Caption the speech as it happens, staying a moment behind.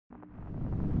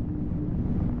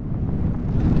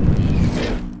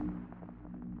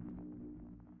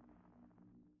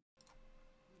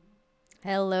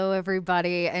Hello,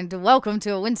 everybody, and welcome to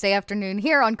a Wednesday afternoon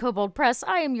here on Kobold Press.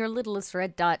 I am your littlest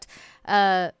red dot.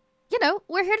 We're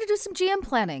here to do some GM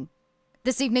planning.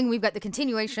 This evening, we've got the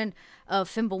continuation of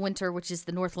Fimbulwinter, which is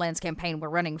the Northlands Campaign we're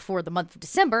running for the month of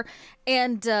December,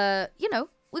 and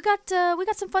we got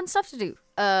some fun stuff to do.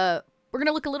 We're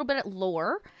gonna look a little bit at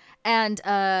lore, and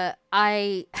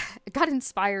I got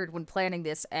inspired when planning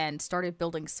this and started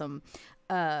building some.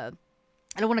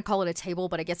 I don't want to call it a table,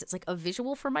 but I guess it's like a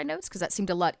visual for my notes because that seemed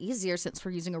a lot easier since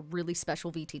we're using a really special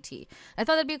VTT. I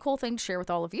thought that'd be a cool thing to share with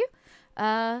all of you.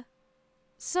 So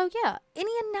yeah,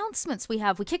 any announcements we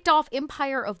have? We kicked off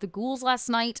Empire of the Ghouls last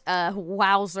night.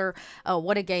 Wowzer,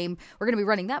 what a game. We're going to be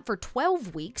running that for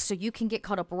 12 weeks, so you can get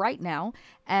caught up right now.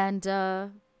 And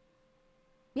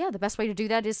yeah, the best way to do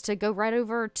that is to go right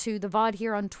over to the VOD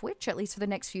here on Twitch, at least for the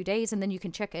next few days, and then you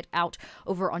can check it out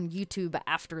over on YouTube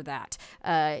after that.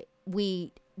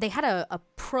 They had a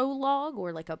prologue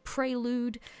or like a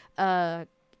prelude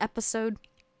episode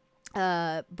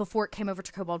before it came over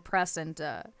to Kobold Press, and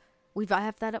I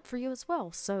have that up for you as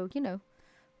well. So,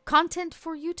 content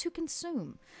for you to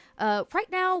consume.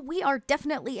 Right now, we are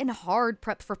definitely in hard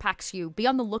prep for PAX U. Be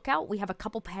on the lookout. We have a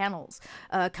couple panels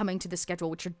coming to the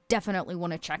schedule, which you definitely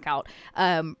want to check out.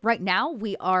 Right now,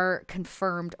 we are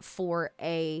confirmed for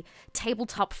a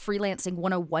Tabletop Freelancing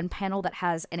 101 panel that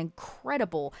has an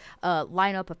incredible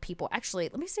lineup of people. Actually,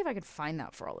 let me see if I can find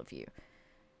that for all of you.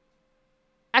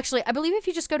 Actually, I believe if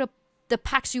you just go to the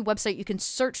PAX U website, you can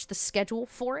search the schedule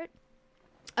for it.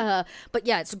 But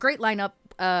yeah, it's a great lineup.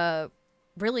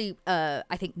 Really,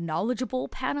 I think, knowledgeable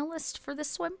panelist for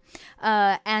this one.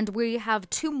 And we have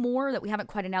two more that we haven't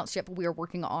quite announced yet, but we are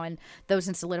working on those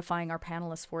and solidifying our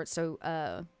panelists for it. So,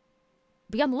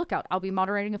 be on the lookout. I'll be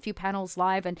moderating a few panels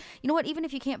live. And you know what? Even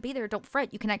if you can't be there, don't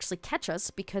fret. You can actually catch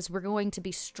us because we're going to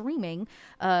be streaming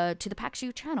to the PAX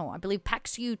U channel. I believe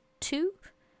PAX U 2,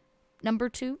 number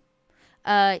 2,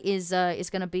 is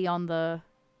going to be on the...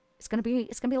 It's gonna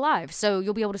be live, so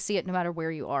you'll be able to see it no matter where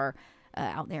you are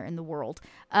out there in the world.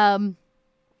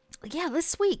 Yeah,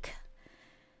 this week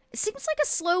it seems like a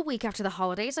slow week after the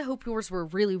holidays. I hope yours were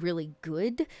really, really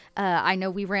good. I know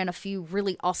we ran a few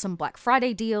really awesome Black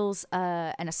Friday deals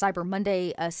and a Cyber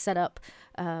Monday setup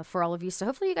for all of you. So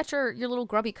hopefully you got your little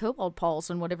grubby kobold paws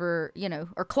and whatever,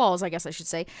 or claws, I guess I should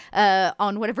say,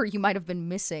 on whatever you might have been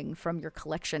missing from your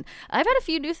collection. I've had a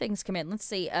few new things come in. Let's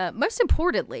see. Most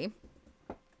importantly.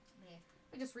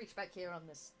 Just reach back here on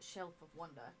this shelf of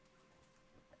wonder.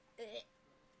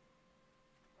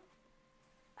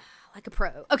 Like a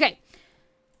pro. Okay.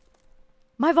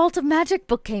 My Vault of Magic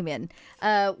book came in,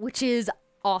 which is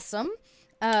awesome.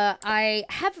 I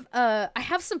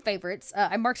have some favorites.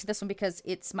 I marked this one because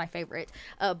it's my favorite.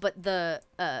 But the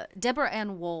Deborah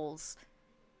Ann Wool's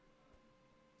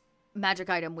magic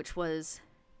item, which was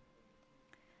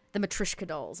the Matryoshka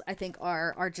dolls, I think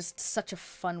are just such a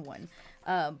fun one.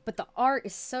 But the art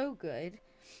is so good.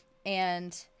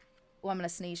 And, I'm going to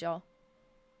sneeze, y'all.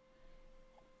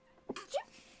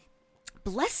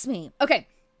 Bless me. Okay.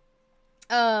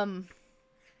 Yeah,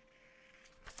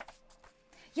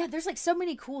 there's like so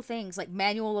many cool things, like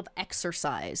Manual of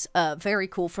Exercise. Very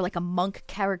cool for like a monk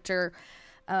character.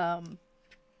 I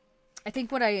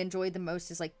think what I enjoyed the most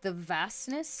is like the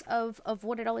vastness of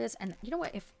what it all is. And you know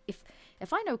what?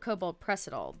 If I know Kobold Press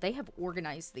at all, they have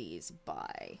organized these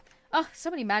by... Oh, so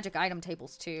many magic item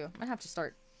tables, too. I'm gonna have to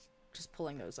start just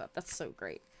pulling those up. That's so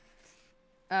great.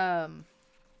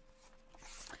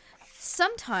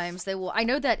 Sometimes they will... I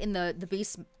know that in the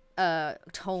Beast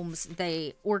tomes,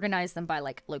 they organize them by,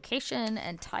 like, location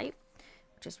and type,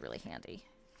 which is really handy.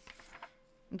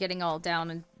 I'm getting all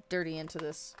down and dirty into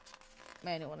this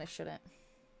manual, and I shouldn't.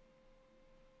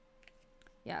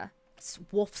 Yeah.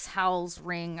 Wolf's Howl's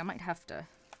Ring. I might have to...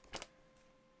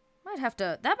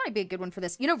 That might be a good one for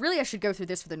this. Really, I should go through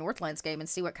this for the Northlands game and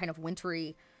see what kind of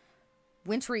wintry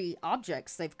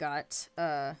objects they've got.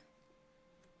 A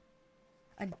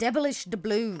devilish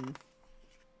doubloon.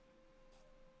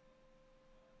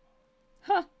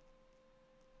 Huh.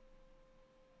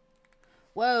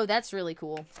 Whoa, that's really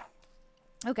cool.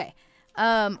 Okay.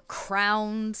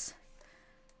 Crowns.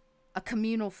 A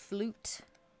communal flute.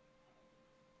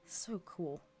 So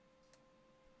cool.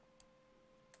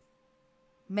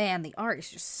 Man, the art is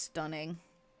just stunning.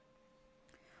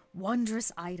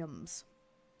 Wondrous items.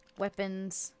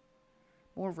 Weapons.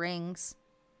 More rings.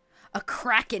 A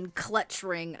Kraken clutch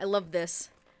ring. I love this.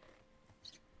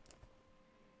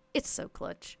 It's so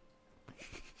clutch.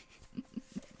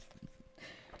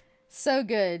 So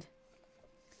good.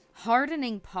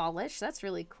 Hardening polish. That's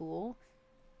really cool.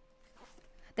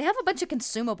 They have a bunch of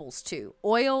consumables, too.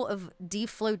 Oil of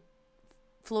defloation?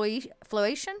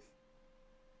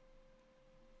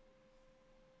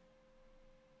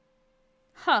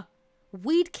 Huh.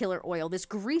 Weed killer oil. This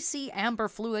greasy amber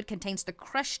fluid contains the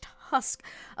crushed husk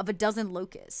of a dozen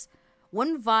locusts.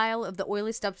 One vial of the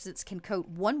oily substance can coat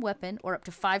one weapon or up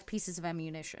to 5 pieces of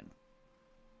ammunition.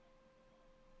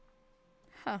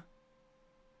 Huh.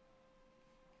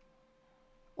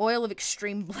 Oil of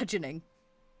extreme bludgeoning.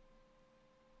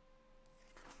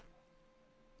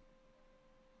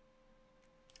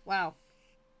 Wow.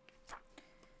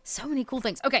 So many cool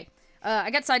things. Okay,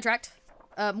 I got sidetracked.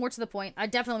 More to the point, I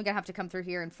definitely gonna have to come through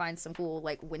here and find some cool,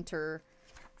 like,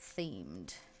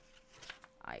 winter-themed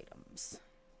items.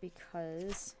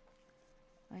 Because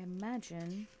I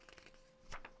imagine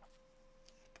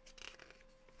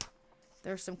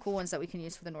there's some cool ones that we can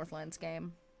use for the Northlands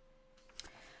game.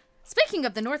 Speaking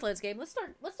of the Northlands game, let's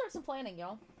start some planning,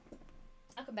 y'all.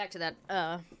 I'll come back to that.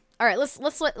 All right, let's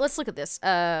look at this.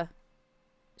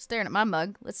 Staring at my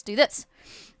mug. Let's do this.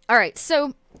 All right,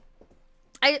 so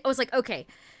I was like, okay,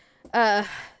 the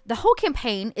whole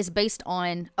campaign is based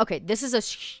on, okay, this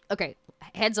is okay,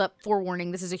 heads up,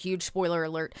 forewarning, this is a huge spoiler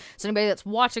alert. So anybody that's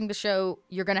watching the show,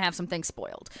 you're going to have some things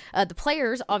spoiled. The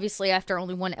players, obviously, after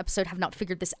only one episode, have not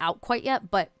figured this out quite yet,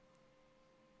 but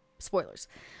spoilers.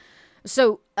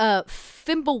 So,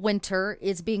 Fimbulwinter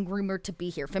is being rumored to be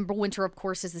here. Fimbulwinter, of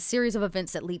course, is the series of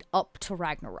events that lead up to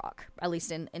Ragnarok, at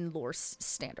least in lore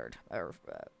standard.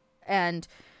 And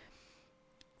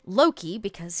Loki,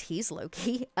 because he's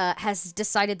Loki, has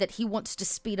decided that he wants to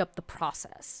speed up the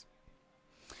process.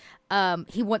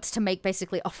 He wants to make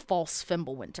basically a false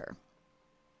Fimbulwinter.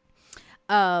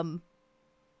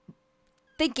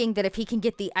 Thinking that if he can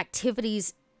get the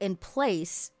activities in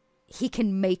place, he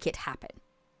can make it happen.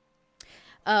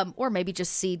 Or maybe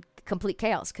just seed complete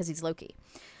chaos because he's Loki.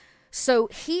 So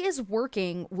he is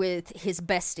working with his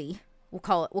bestie. We'll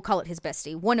call it his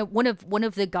bestie. One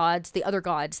of the gods, the other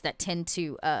gods that tend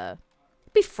to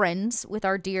be friends with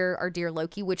our dear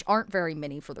Loki, which aren't very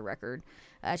many for the record,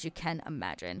 as you can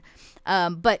imagine.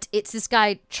 But it's this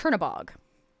guy Chernobog.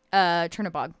 And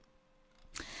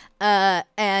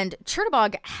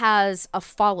Chernobog has a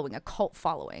following, a cult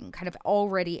following, kind of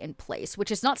already in place,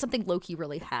 which is not something Loki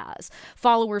really has.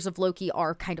 Followers of Loki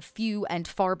are kind of few and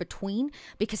far between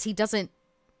because he's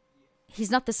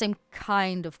not the same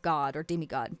kind of god or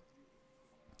demigod.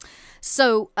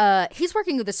 So he's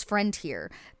working with his friend here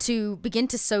to begin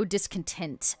to sow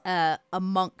discontent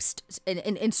amongst,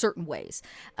 in certain ways.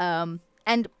 And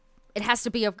it has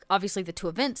to be, obviously, the two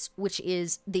events, which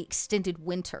is the extended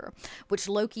winter, which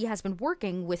Loki has been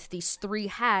working with these 3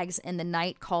 hags in the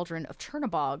night cauldron of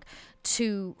Chernobog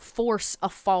to force a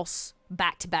false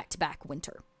back-to-back-to-back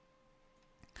winter.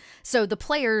 So the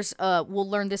players will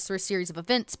learn this through a series of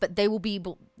events, but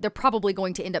they're probably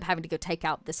going to end up having to go take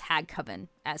out this hag coven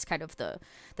as kind of the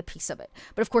piece of it.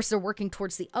 But of course, they're working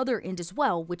towards the other end as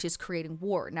well, which is creating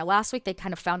war. Now, last week, they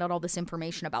kind of found out all this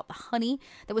information about the honey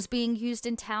that was being used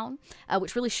in town,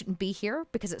 which really shouldn't be here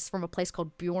because it's from a place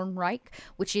called Bjornreich,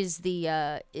 which is the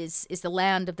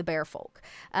land of the bear folk.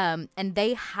 And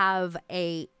they have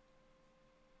a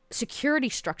security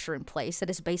structure in place that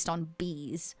is based on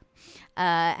bees.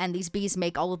 And these bees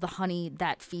make all of the honey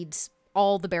that feeds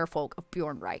all the bear folk of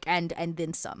Bjornreich and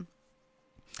then some.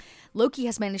 Loki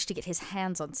has managed to get his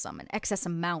hands on some, an excess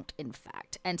amount, in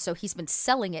fact. And so he's been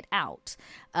selling it out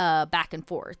back and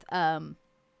forth.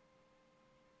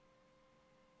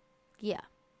 Yeah.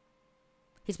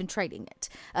 He's been trading it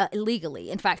illegally.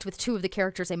 In fact, with 2 of the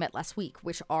characters I met last week,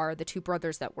 which are the 2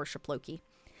 brothers that worship Loki.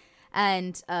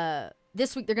 And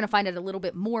this week they're going to find out a little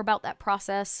bit more about that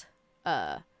process.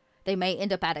 They may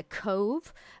end up at a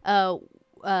cove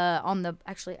on the...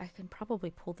 Actually, I can probably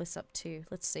pull this up too.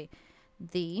 Let's see.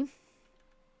 The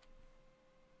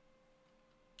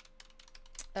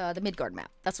Midgard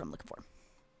map. That's what I'm looking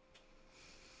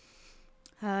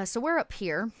for. So we're up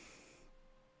here.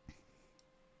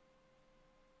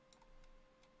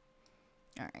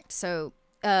 All right. So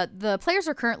the players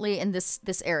are currently in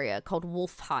this area called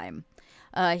Wolfheim,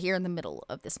 here in the middle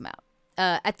of this map.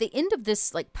 At the end of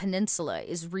this, like, peninsula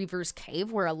is Reaver's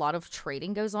Cave, where a lot of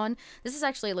trading goes on. This is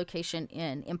actually a location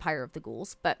in Empire of the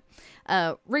Ghouls, but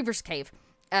Reaver's Cave.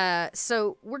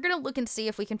 So we're going to look and see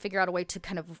if we can figure out a way to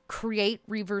kind of create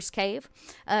Reaver's Cave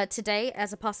today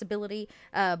as a possibility.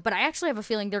 But I actually have a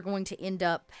feeling they're going to end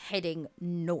up heading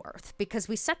north because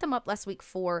we set them up last week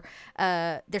for,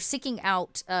 they're seeking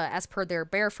out, as per their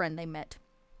bear friend they met,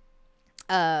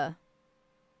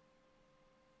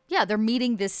 yeah, they're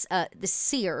meeting this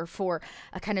seer for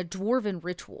a kind of dwarven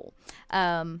ritual.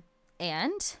 And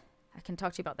I can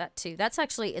talk to you about that too. That's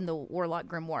actually in the Warlock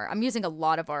Grimoire. I'm using a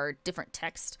lot of our different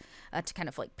text to kind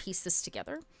of like piece this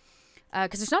together.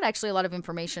 Because there's not actually a lot of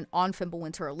information on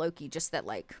Fimbulwinter or Loki, just that,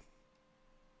 like,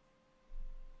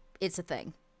 it's a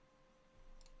thing.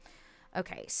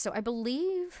 Okay, so I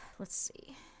believe, let's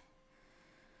see.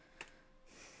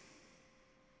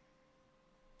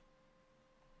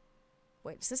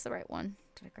 Wait, is this the right one?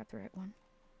 Did I grab the right one?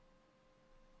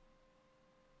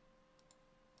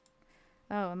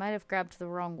 Oh, I might have grabbed the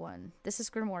wrong one. This is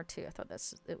Grimoire 2. I thought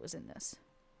it was in this.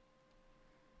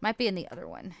 Might be in the other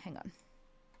one. Hang on.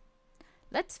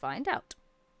 Let's find out.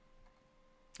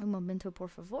 Un momento, por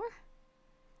favor.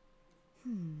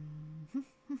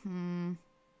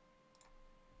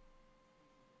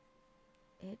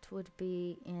 It would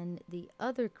be in the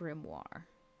other grimoire.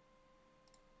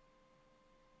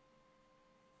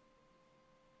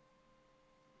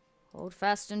 Hold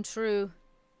fast and true.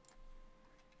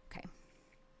 Okay.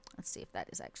 Let's see if that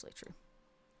is actually true.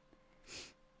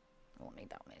 I won't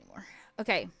need that one anymore.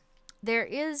 Okay. There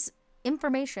is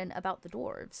information about the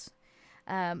dwarves.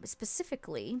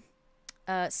 Specifically,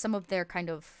 some of their kind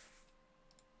of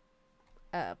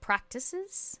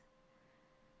practices.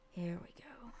 Here we go.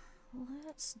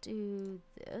 Let's do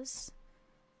this.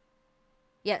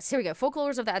 Yes, here we go.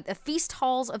 Folklores of the Feast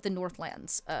Halls of the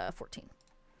Northlands, 14.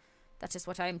 That is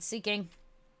what I am seeking.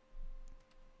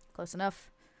 Close enough.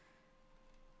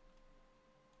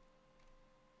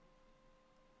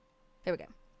 Here we go.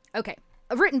 Okay.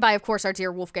 Written by, of course, our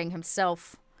dear Wolfgang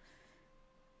himself.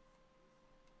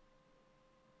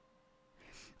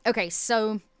 Okay,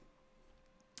 so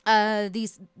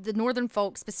the northern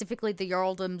folk, specifically the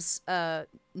Jarldom's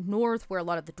north, where a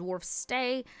lot of the dwarves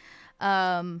stay,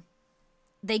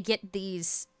 they get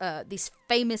these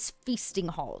famous feasting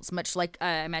halls, much like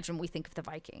I imagine we think of the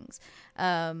Vikings.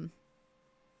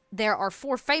 There are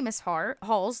 4 famous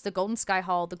halls: the Golden Sky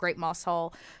Hall, the Great Moss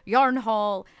Hall, Yarn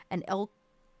Hall, and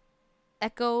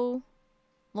Ecoloin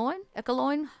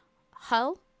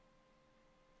Hall.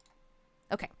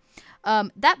 Okay.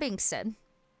 That being said,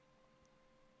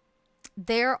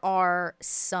 there are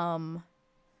some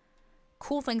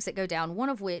cool things that go down, one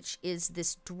of which is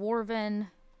this dwarven...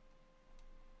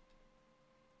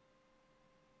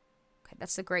 Okay,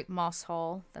 that's the Great Moss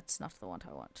Hall. That's not the one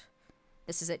I want.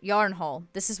 This is it. Yarn Hall.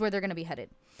 This is where they're going to be headed.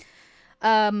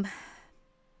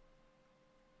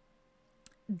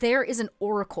 There is an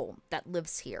oracle that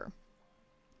lives here.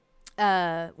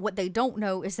 What they don't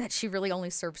know is that she really only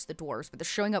serves the dwarves, but they're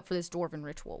showing up for this dwarven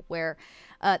ritual where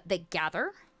they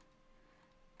gather.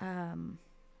 Here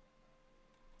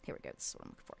we go. This is what I'm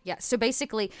looking for. Yeah, so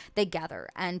basically they gather,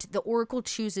 and the oracle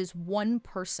chooses one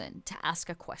person to ask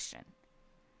a question.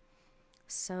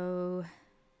 So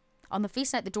on the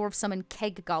feast night, the dwarves summon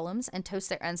keg golems and toast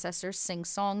their ancestors, sing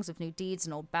songs of new deeds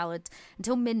and old ballads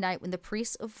until midnight, when the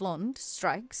priest of Vlond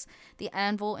strikes the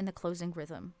anvil in the closing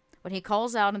rhythm, when he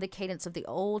calls out in the cadence of the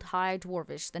old high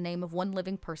dwarvish the name of one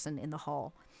living person in the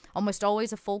hall. Almost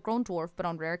always a full-grown dwarf, but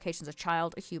on rare occasions a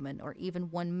child, a human, or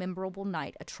even one memorable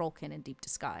night, a trollkin in deep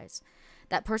disguise.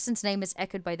 That person's name is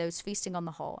echoed by those feasting on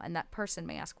the hall, and that person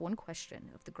may ask one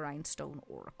question of the Grindstone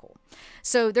Oracle.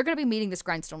 So they're going to be meeting this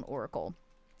Grindstone Oracle.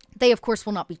 They, of course,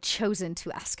 will not be chosen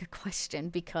to ask a question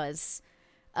because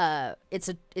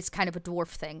it's kind of a dwarf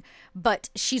thing. But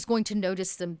she's going to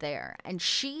notice them there, and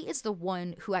she is the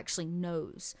one who actually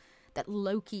knows that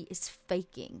Loki is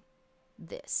faking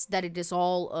this, that it is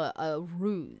all a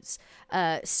ruse.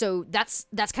 So that's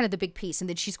kind of the big piece, and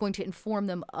then she's going to inform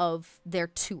them of their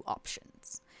 2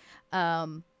 options.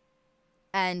 And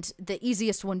the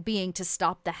easiest one being to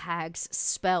stop the hag's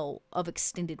spell of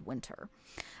extended winter.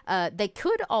 They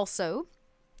could also,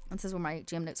 this is where my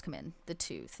GM notes come in, the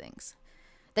 2 things.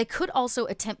 They could also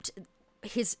attempt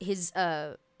his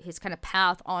kind of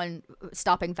path on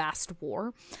stopping vast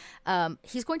war.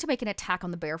 He's going to make an attack on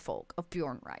the bearfolk of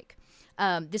Bjornreich.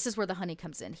 This is where the honey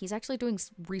comes in. He's actually doing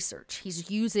research.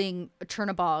 He's using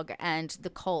Chernabog and the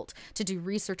cult to do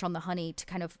research on the honey to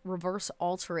kind of reverse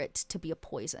alter it to be a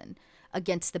poison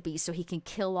against the beast, so he can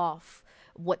kill off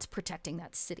what's protecting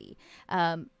that city.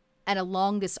 And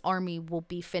along this army will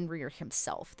be Fenrir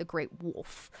himself, the great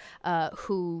wolf,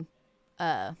 who,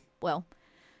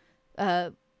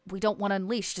 we don't want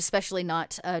unleashed, especially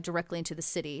not directly into the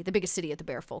city, the biggest city of the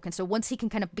Bearfolk. And so once he can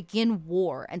kind of begin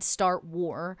war and start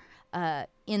war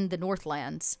in the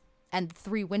Northlands, and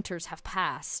 3 winters have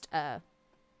passed,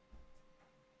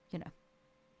 you know,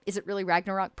 is it really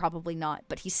Ragnarok? Probably not,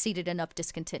 but he's seeded enough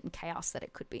discontent and chaos that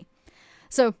it could be.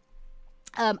 So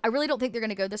I really don't think they're going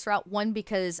to go this route. One,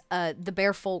 because the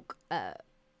Bearfolk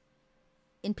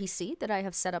NPC that I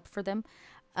have set up for them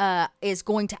is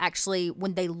going to actually,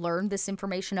 when they learn this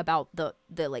information about the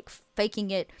like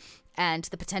faking it and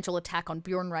the potential attack on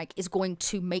Bjornreich, is going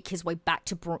to make his way back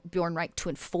to Bjornreich to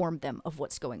inform them of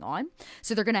what's going on.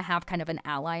 So they're going to have kind of an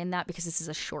ally in that, because this is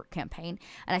a short campaign,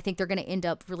 and I think they're going to end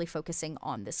up really focusing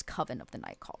on this Coven of the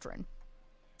Night Cauldron.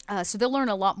 So they'll learn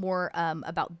a lot more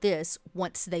about this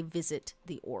once they visit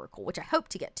the Oracle, which I hope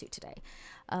to get to today.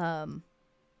 I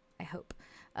hope.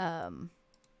 Yeah.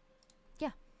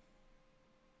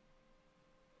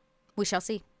 We shall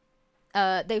see.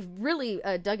 They've really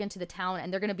dug into the town,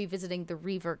 and they're going to be visiting the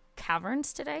Reaver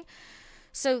Caverns today.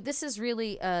 So this is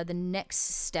really the next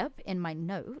step in my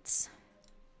notes.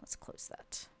 Let's close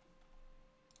that.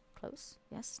 Close.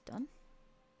 Yes. Done.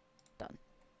 Done.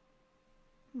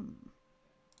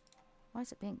 Why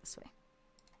is it being this way?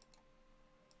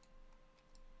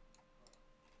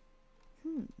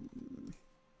 I'm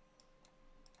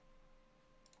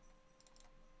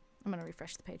going to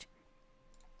refresh the page.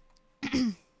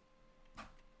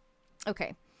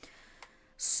 Okay.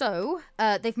 So,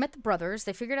 they've met the brothers.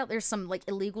 They figured out there's some, like,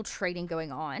 illegal trading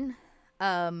going on.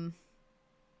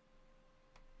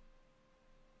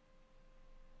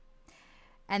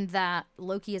 And that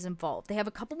Loki is involved. They have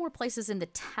a couple more places in the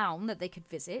town that they could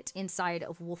visit inside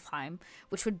of Wolfheim,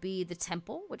 which would be the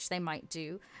temple, which they might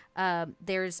do.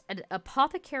 There's an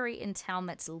apothecary in town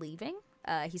that's leaving.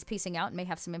 He's peacing out and may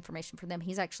have some information for them.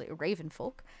 He's actually a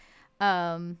Ravenfolk.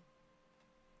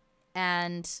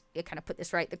 And it kind of put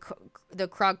this right. The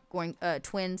Krog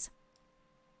twins.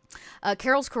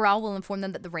 Carol's Corral will inform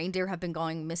them that the reindeer have been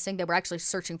going missing. They were actually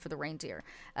searching for the reindeer,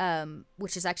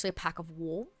 which is actually a pack of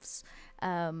wolves.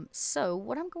 So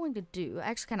what I'm going to do, I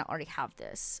actually kind of already have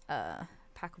this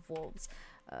pack of wolves.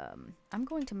 I'm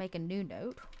going to make a new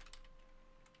note.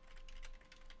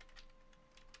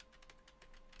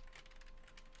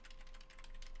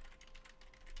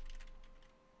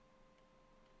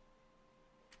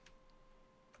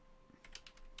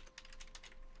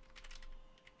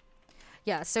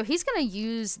 Yeah, so he's going to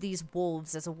use these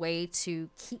wolves as a way to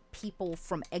keep people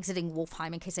from exiting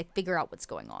Wolfheim in case they figure out what's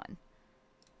going on.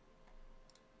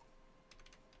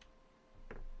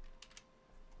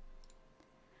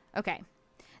 Okay,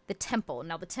 the temple.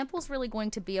 Now, the temple's really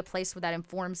going to be a place where that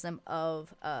informs them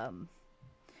of, about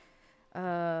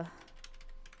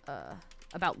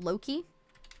Loki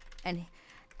and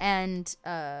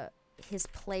his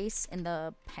place in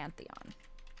the Pantheon.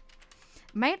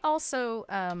 Might also,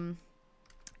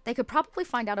 they could probably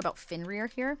find out about Fenrir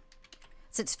here,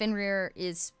 since Fenrir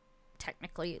is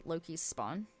technically Loki's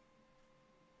spawn.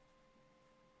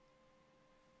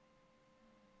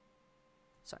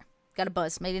 Sorry, got a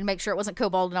buzz. Maybe to make sure it wasn't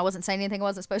Kobold and I wasn't saying anything I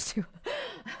wasn't supposed to.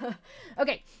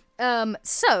 Okay,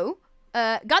 so,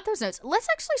 got those notes. Let's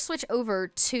actually switch over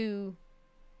to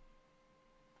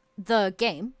the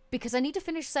game, because I need to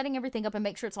finish setting everything up and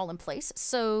make sure it's all in place.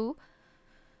 So,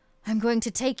 I'm going to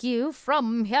take you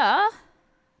from here.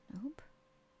 Nope.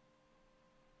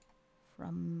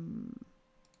 From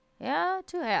here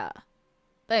to here.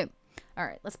 Boom. All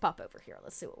right, let's pop over here.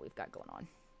 Let's see what we've got going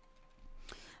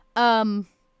on.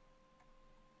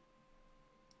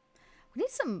 We need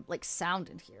some, like, sound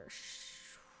in here.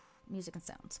 Music and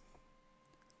sounds.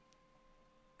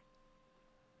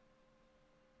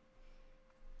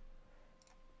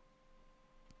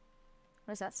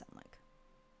 What does that sound like?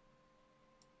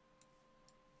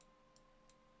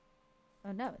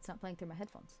 Oh no, it's not playing through my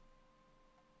headphones.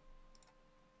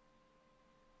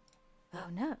 Oh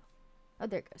no. Oh,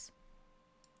 there it goes.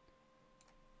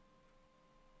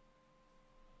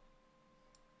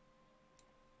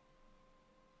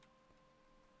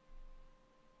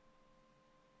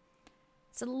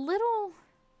 It's a little...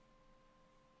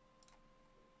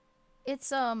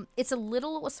 It's a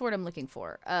little... What's the word I'm looking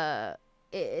for?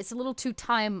 It's a little too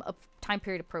time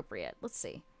period appropriate. Let's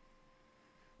see.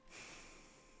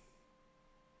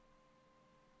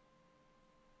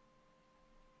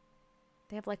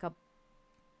 They have like a...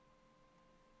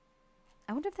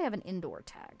 I wonder if they have an indoor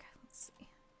tag. Let's see.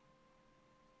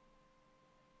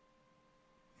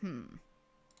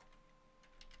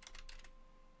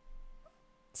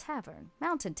 Tavern.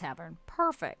 Mountain Tavern.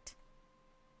 Perfect.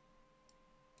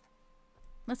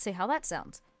 Let's see how that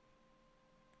sounds.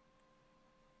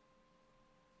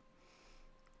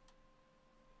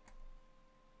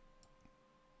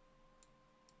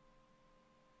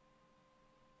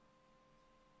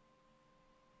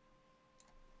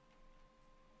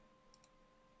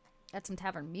 Got some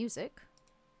tavern music.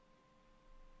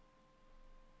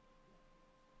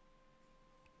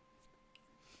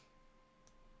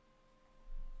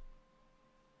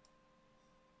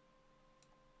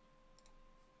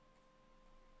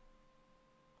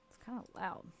 Kind of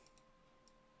loud.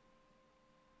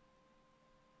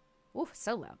 Ooh,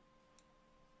 so loud.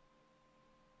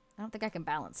 I don't think I can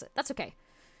balance it. That's okay.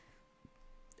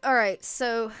 All right,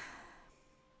 so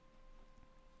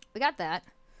we got that.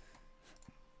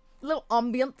 Little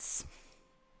ambience,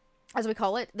 as we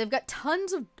call it. They've got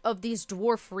tons of these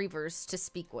dwarf reavers to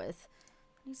speak with.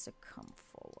 Needs to come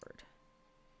forward.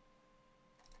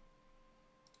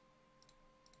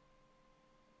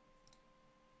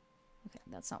 Okay,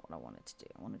 that's not what I wanted to do.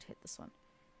 I wanted to hit this one.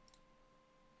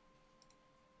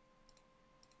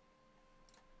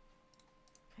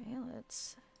 Okay,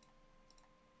 let's...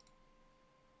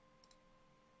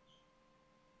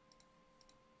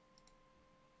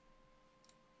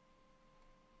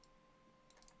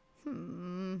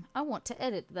 I want to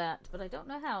edit that, but I don't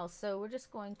know how, so we're just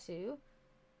going to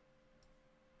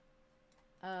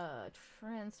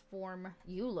transform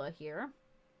Eula here.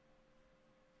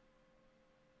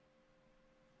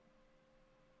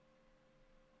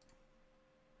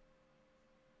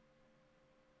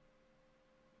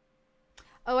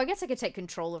 Oh, I guess I could take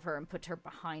control of her and put her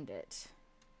behind it.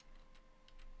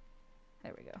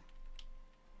 There we go.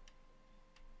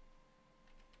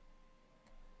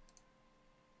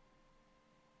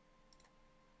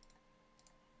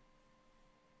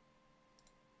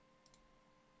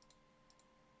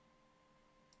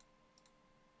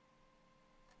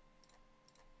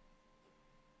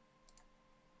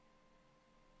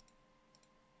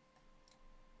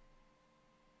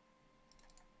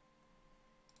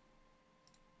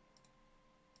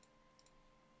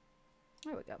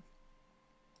 There we go.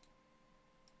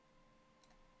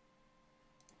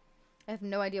 I have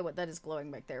no idea what that is glowing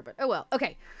back there, but oh well.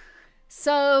 Okay.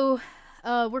 So,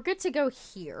 we're good to go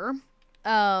here.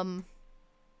 Yes,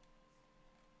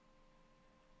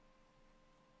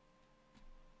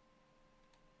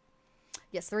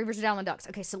 the Reavers are down on docks.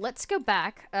 Okay, so let's go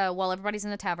back while everybody's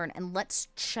in the tavern and let's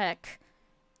check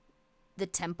the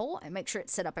temple and make sure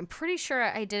it's set up. I'm pretty sure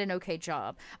I did an okay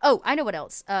job. Oh, I know what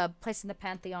else. Placing the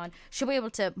Pantheon. She'll be able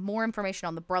to... More information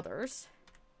on the brothers.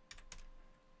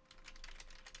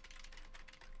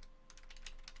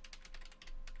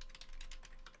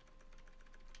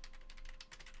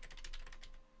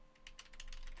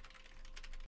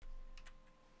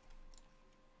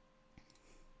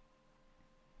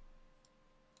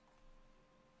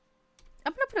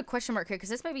 I'm going to put a question mark here because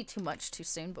this may be too much too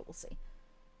soon, but we'll see.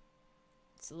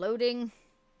 It's loading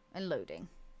and loading.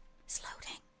 It's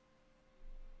loading.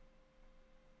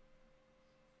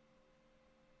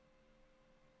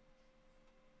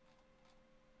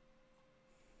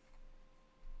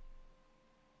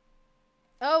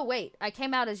 Oh, wait. I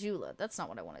came out as Eula. That's not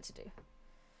what I wanted to do.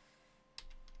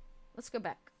 Let's go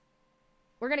back.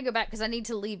 We're going to go back because I need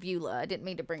to leave Eula. I didn't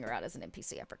mean to bring her out as an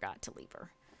NPC. I forgot to leave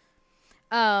her.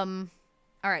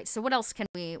 All right. So what else can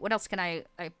I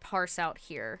parse out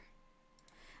here?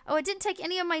 Oh, it didn't take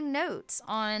any of my notes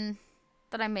on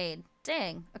that I made.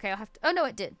 Dang. Okay, I'll have to... Oh, no,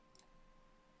 it did.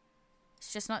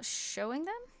 It's just not showing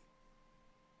them?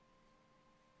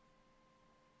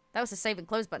 That was the save and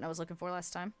close button I was looking for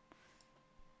last time.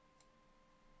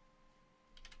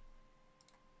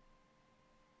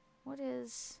 What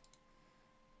is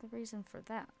the reason for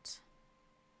that?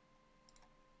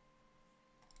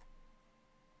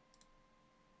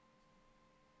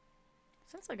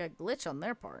 Sounds like a glitch on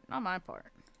their part, not my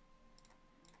part.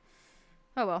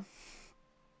 Oh well.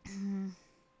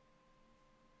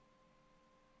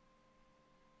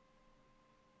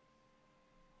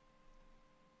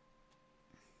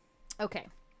 Okay.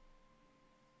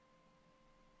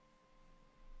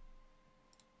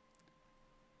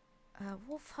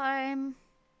 Wolfheim.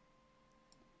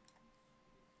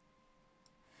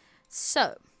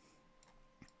 So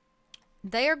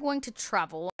they are going to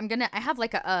travel. I have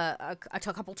like a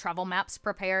couple travel maps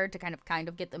prepared to kind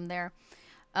of get them there.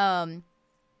 But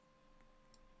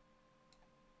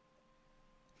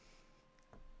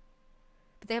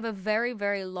they have a very,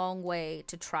 very long way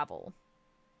to travel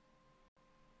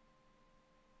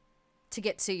to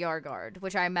get to Yargard,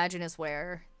 which I imagine is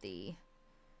where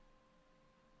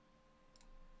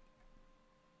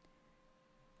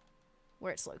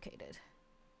it's located.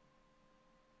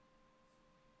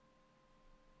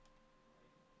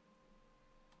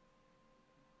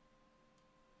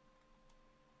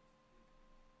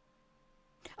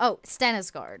 Oh,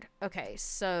 Stannisgard. Okay,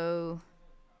 so...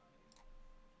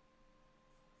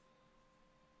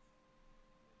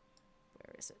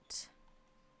 Where is it?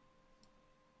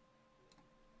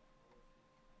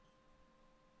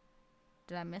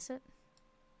 Did I miss it?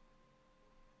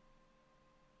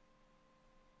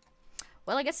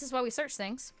 Well, I guess this is why we search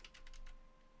things.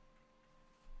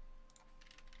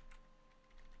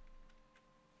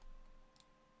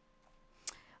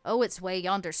 Oh, it's way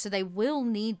yonder. So they will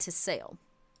need to sail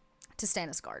to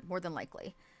Stannisgard, more than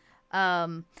likely.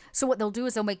 So what they'll do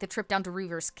is they'll make the trip down to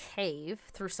Reaver's Cave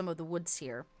through some of the woods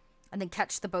here, and then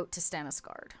catch the boat to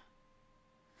Stannisgard.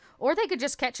 Or they could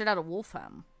just catch it out of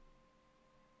Wolfham.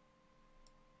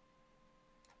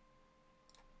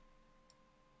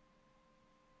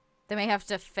 They may have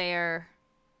to fare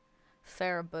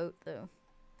a boat, though.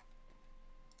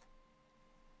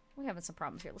 We're having some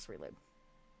problems here. Let's reload.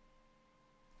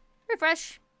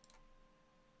 Refresh.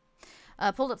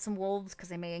 Pulled up some wolves because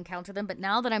they may encounter them, but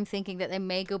now that I'm thinking that they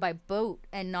may go by boat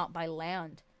and not by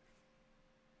land.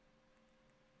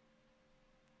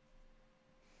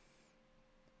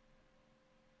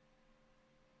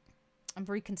 I'm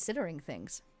reconsidering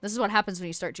things. This is what happens when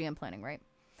you start GM planning, right?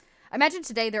 I imagine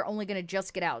today they're only going to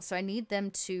just get out, so I need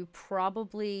them to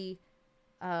probably...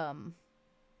 I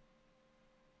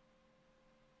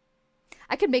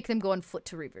could make them go on foot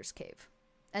to Reaver's Cave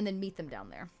and then meet them down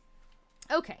there.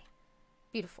 Okay.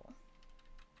 Beautiful.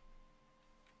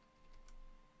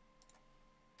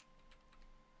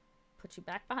 Put you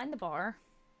back behind the bar.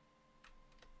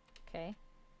 Okay.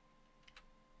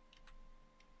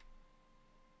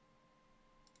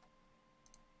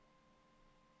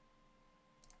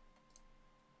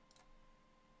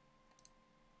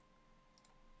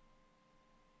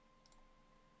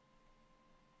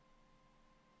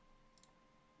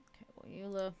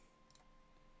 Eula.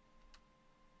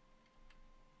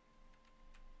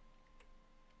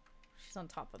 She's on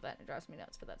top of that. It drives me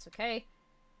nuts, but that's okay.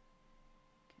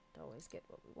 Can't always get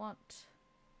what we want.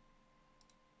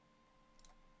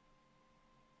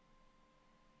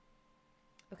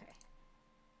 Okay.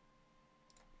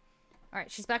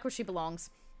 Alright, she's back where she belongs.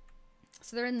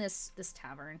 So they're in this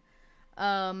tavern.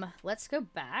 Let's go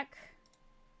back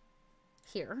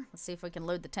here. Let's see if we can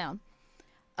load the town.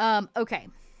 Okay.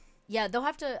 Yeah, they'll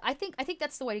have to... I think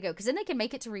that's the way to go. Because then they can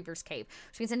make it to Reaver's Cave.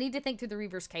 Which means I need to think through the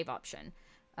Reaver's Cave option.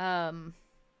 So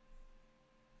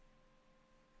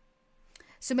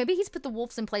maybe he's put the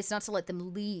wolves in place not to let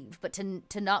them leave. But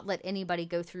to not let anybody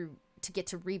go through to get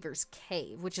to Reaver's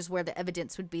Cave. Which is where the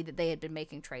evidence would be that they had been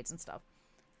making trades and stuff.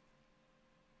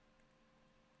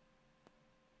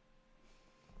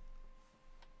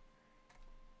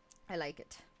 I like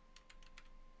it.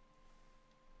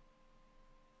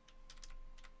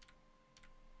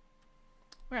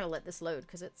 We're going to let this load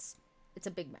because it's a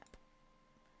big map.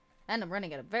 And I'm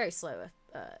running at a very slow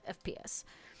FPS.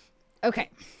 Okay.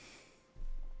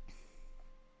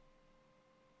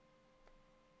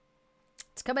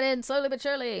 It's coming in slowly but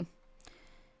surely.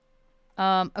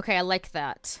 Okay, I like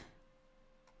that.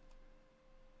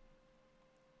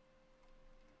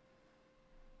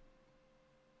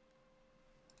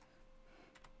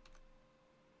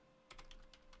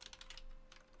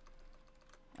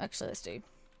 Actually, let's do...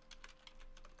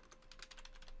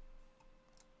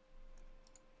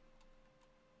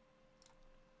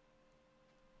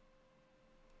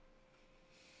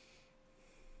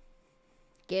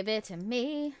 Give it to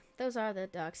me. Those are the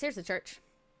ducks. Here's the church.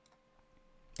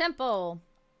 Temple.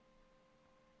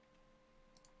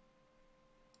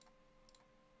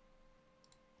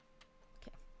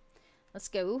 Okay. Let's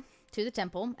go to the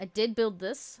temple. I did build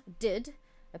this. I did.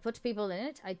 I put people in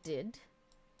it. I did.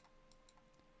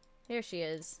 Here she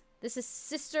is. This is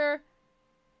Sister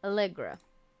Allegra.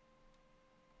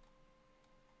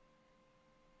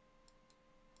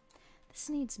 This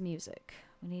needs music.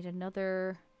 We need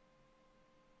another...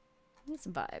 I need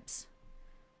some vibes.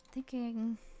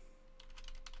 Thinking...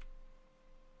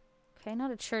 Okay, not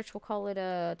a church. We'll call it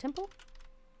a temple.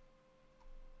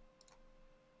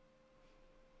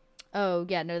 Oh,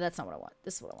 yeah, no, that's not what I want.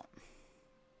 This is what I want.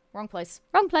 Wrong place.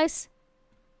 Wrong place!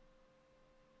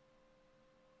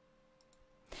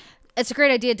 It's a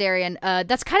great idea, Darian.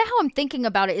 That's kind of how I'm thinking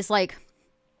about it, is like...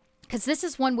 Because this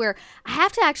is one where I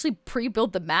have to actually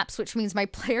pre-build the maps, which means my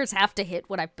players have to hit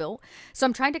what I've built. So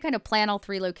I'm trying to kind of plan all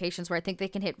three locations where I think they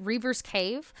can hit Reaver's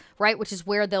Cave, right? Which is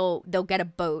where they'll get a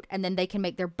boat, and then they can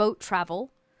make their boat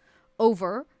travel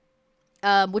over,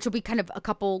 which will be kind of a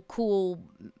couple cool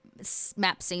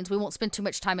map scenes. We won't spend too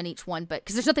much time on each one, but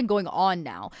because there's nothing going on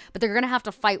now. But they're going to have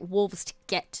to fight wolves to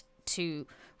get to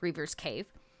Reaver's Cave.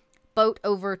 Boat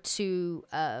over to...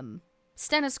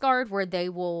 Stannisgard, where they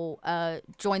will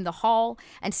join the hall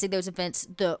and see those events.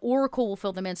 The Oracle will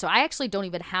fill them in. So I actually don't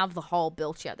even have the hall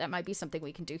built yet. That might be something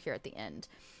we can do here at the end.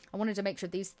 I wanted to make sure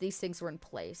these things were in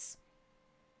place.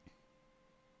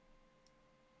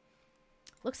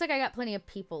 Looks like I got plenty of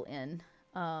people in.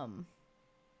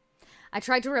 I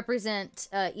tried to represent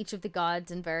each of the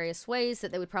gods in various ways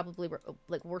that they would probably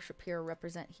like worship here or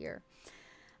represent here.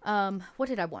 What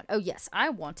did I want? Oh, yes. I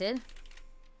wanted...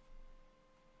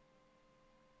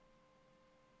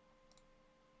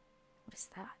 What is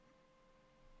that?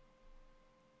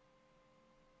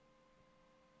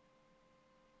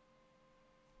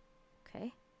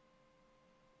 Okay.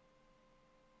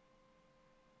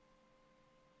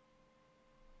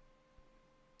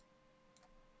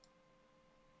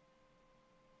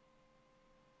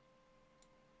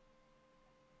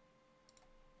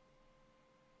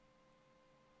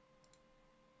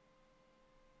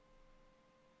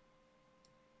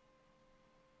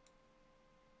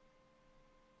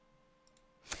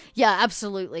 Yeah,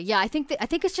 absolutely. Yeah, I think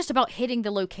it's just about hitting the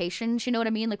locations, you know what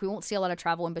I mean? Like we won't see a lot of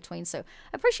travel in between. So, I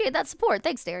appreciate that support.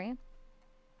 Thanks, Darian.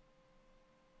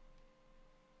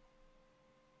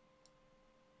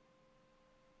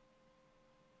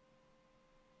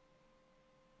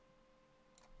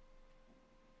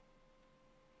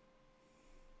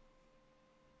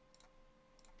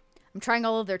 I'm trying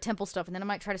all of their temple stuff, and then I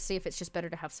might try to see if it's just better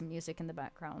to have some music in the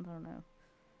background. I don't know.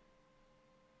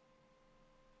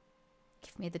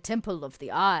 Give me the temple of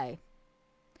the eye.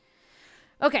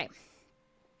 Okay.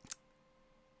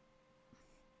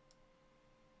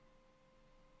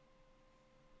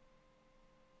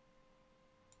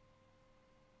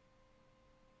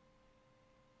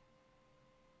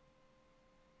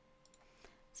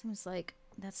 Seems like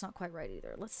that's not quite right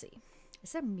either. Let's see.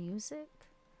 Is there music?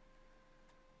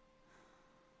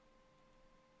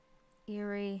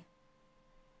 Eerie.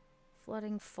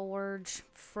 Flooding Forge.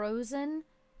 Frozen.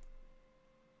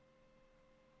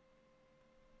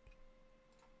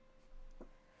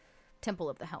 Temple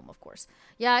of the Helm, of course.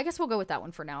 Yeah, I guess we'll go with that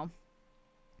one for now.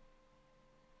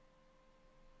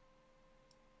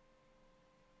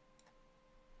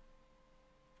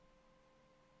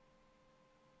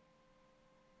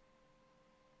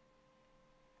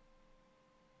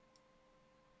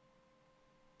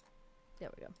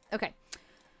 There we go. Okay.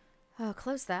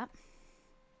 Close that.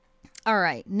 All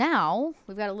right. Now,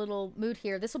 we've got a little mood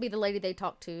here. This will be the lady they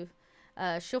talked to.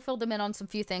 She'll fill them in on some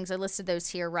few things. I listed those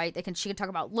here, right? She can talk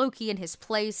about Loki and his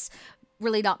place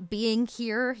really not being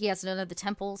here. He has none of the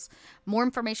temples. More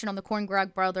information on the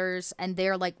Korngrag brothers and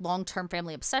their like long-term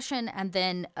family obsession, and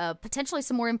then potentially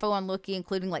some more info on Loki,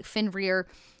 including like Fenrir,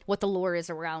 what the lore is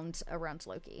around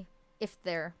Loki, if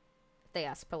they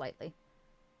ask politely.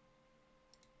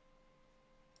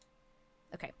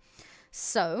 Okay,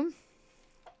 so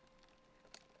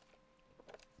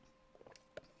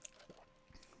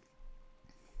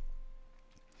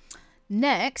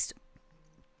next,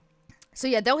 so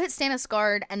yeah, they'll hit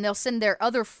Stannisgard and they'll send their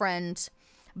other friend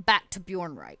back to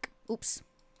Bjornreich. Oops.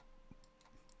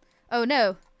 Oh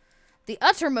no. The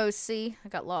Uttermost Sea. I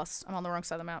got lost. I'm on the wrong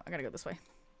side of the map. I gotta go this way.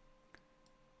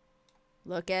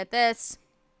 Look at this.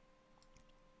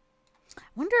 I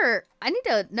wonder, I need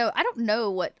to know, I don't know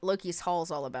what Loki's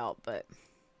Hall's all about, but I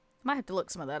might have to look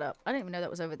some of that up. I didn't even know that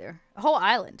was over there. A whole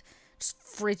island. Just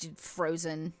frigid,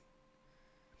 frozen.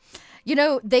 You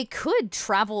know, they could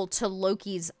travel to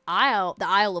Loki's Isle, the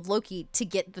Isle of Loki, to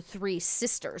get the three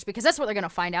sisters. Because that's what they're going to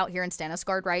find out here in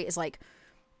Stannisgard, right? Is like,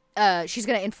 she's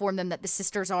going to inform them that the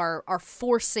sisters are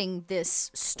forcing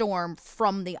this storm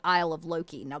from the Isle of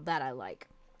Loki. Now that I like.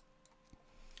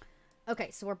 Okay,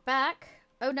 so we're back.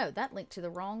 Oh no, that linked to the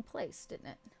wrong place, didn't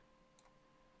it?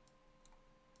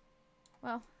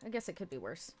 Well, I guess it could be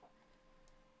worse.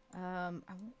 I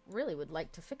really would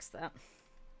like to fix that.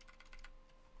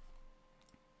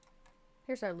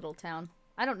 Here's our little town.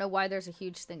 I don't know why there's a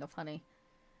huge thing of honey.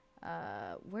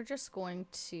 We're just going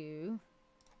to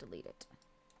delete it.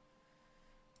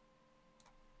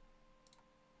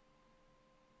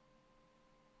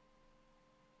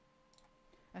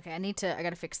 Okay, I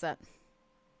gotta fix that.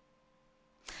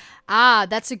 Ah,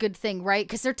 that's a good thing, right?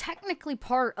 Because they're technically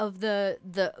part of the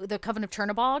Coven of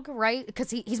Chernobog, right?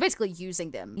 Because he's basically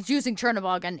using them. He's using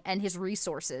Chernobog and his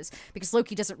resources because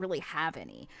Loki doesn't really have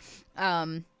any.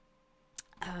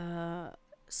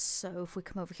 So if we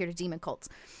come over here to demon cults,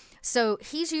 so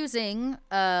he's using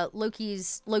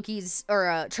Loki's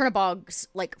or Chernobog's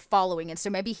like following, and so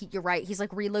maybe you're right. He's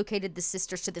like relocated the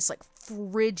sisters to this like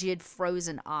frigid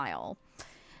frozen isle.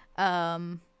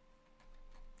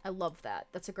 I love that.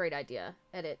 That's a great idea.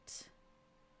 Edit.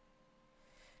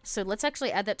 So let's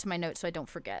actually add that to my notes so I don't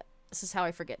forget. This is how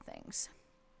I forget things.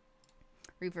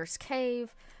 Reverse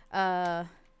cave. I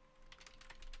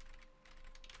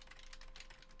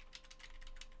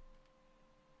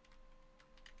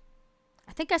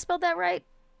think I spelled that right.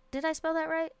 Did I spell that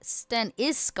right? Sten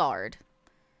is scarred.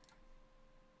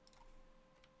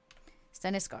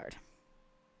 Stannisgard.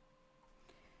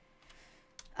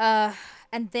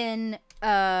 And then,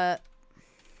 I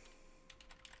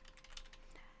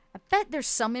bet there's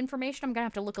some information. I'm gonna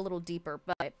have to look a little deeper,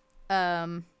 but,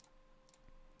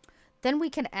 Then we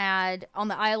can add on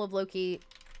the Isle of Loki.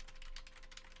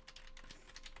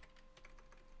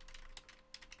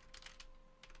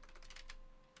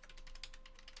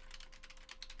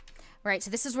 Right,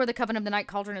 so this is where the Coven of the Night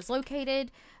Cauldron is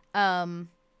located. From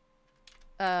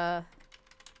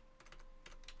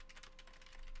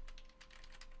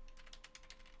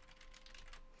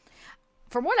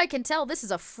what I can tell, this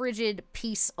is a frigid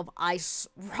piece of ice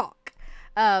rock.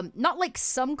 Not like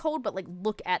some cold, but like,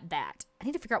 look at that. I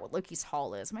need to figure out what Loki's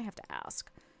Hall is. I might have to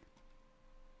ask.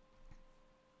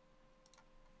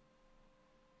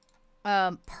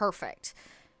 Perfect.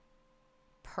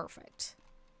 Perfect.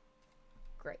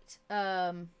 Great.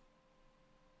 I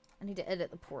need to edit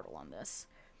the portal on this.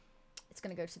 It's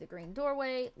going to go to the green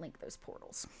doorway, link those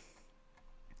portals.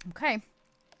 Okay.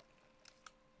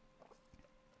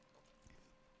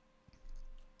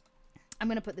 I'm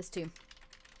going to put this too.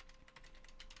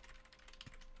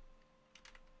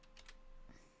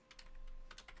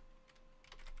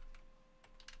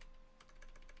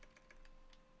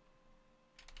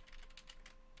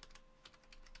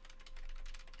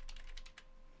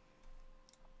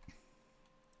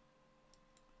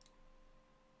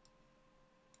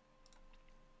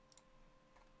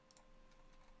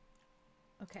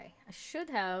 Okay, I should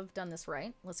have done this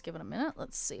right. Let's give it a minute.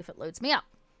 Let's see if it loads me out.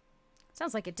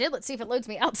 Sounds like it did. Let's see if it loads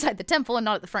me outside the temple and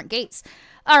not at the front gates.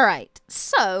 All right,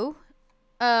 so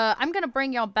I'm going to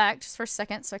bring y'all back just for a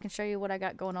second so I can show you what I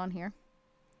got going on here.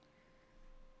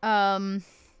 So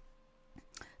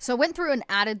I went through and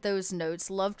added those notes.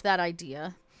 Loved that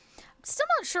idea. I'm still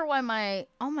not sure why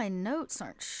all my notes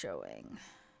aren't showing.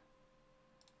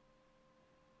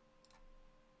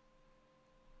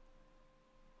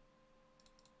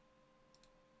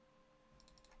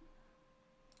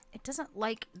 It doesn't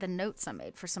like the notes I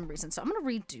made for some reason, so I'm going to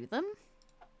redo them.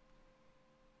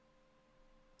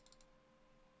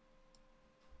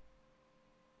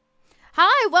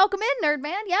 Hi, welcome in,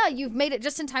 Nerdman. Yeah, you've made it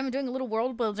just in time. I'm doing a little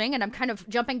world building, and I'm kind of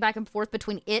jumping back and forth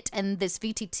between it and this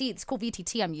VTT, this cool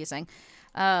VTT I'm using.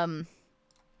 But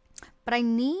I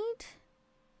need...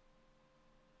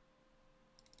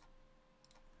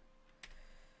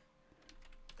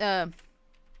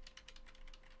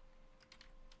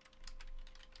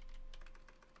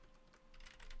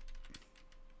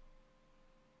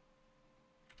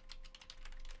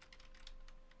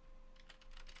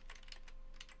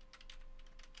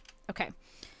 Okay.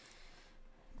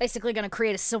 Basically gonna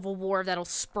create a civil war that'll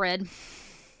spread.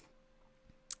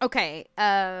 Okay,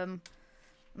 let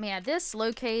me add this.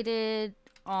 Located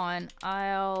on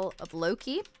Isle of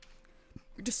Loki.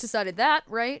 We just decided that,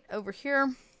 right? Over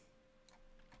here.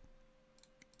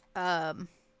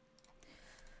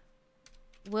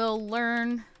 We'll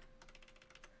learn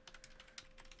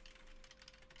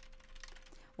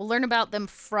about them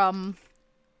from...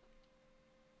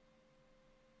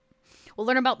 We'll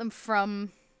learn about them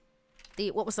from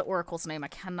the... What was the oracle's name? I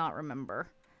cannot remember.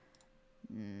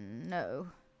 No.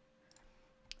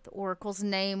 The oracle's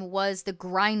name was the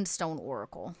Grindstone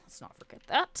Oracle. Let's not forget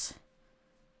that.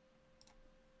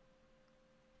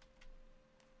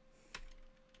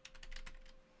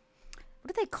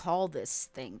 What do they call this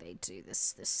thing they do?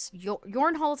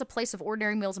 Yarn Hall is a place of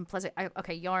ordinary meals and pleasant...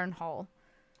 Okay, Yarn Hall.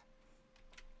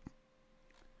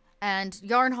 And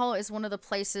Yarn Hall is one of the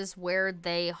places where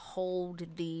they hold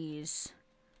these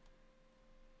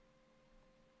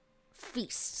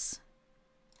feasts.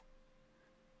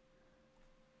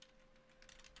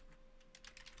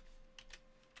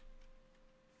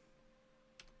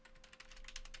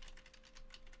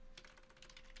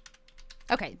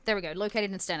 Okay, there we go.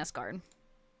 Located in Stannisgard.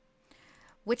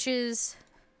 Witches.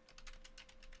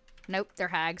 Nope, they're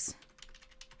hags.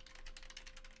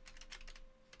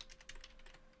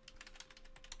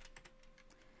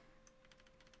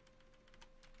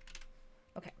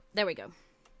 Okay, there we go.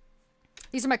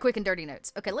 These are my quick and dirty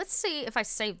notes. Okay, let's see if I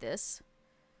save this.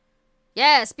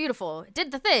 Yes, beautiful. It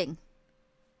did the thing.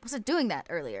 I wasn't doing that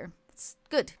earlier. It's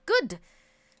good. Good.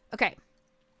 Okay.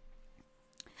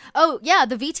 Oh, yeah,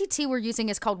 the VTT we're using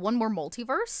is called One More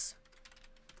Multiverse.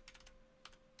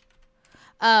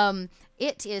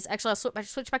 It is... Actually, I'll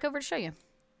switch back over to show you.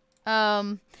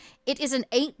 It is an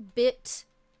 8-bit,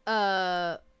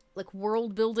 like,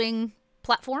 world-building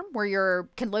platform where you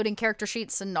can load in character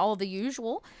sheets and all the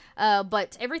usual.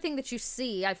 But everything that you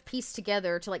see, I've pieced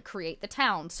together to, like, create the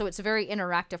town. So it's a very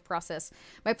interactive process.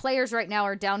 My players right now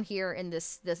are down here in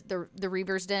the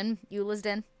Reaver's Den, Eula's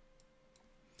Den.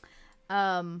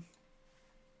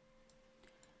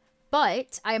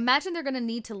 But I imagine they're going to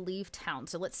need to leave town.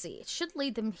 So let's see. It should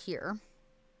lead them here.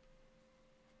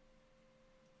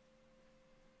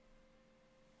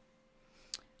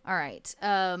 All right.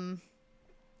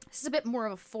 This is a bit more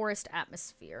of a forest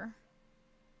atmosphere.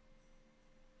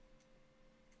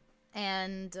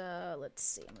 And let's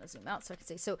see, I'm going to zoom out so I can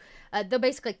see. So they'll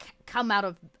basically come out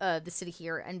of the city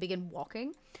here and begin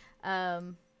walking.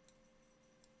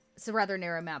 It's a rather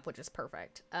narrow map, which is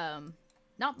perfect.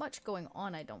 Not much going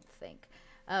on, I don't think.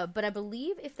 But I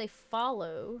believe if they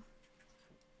follow...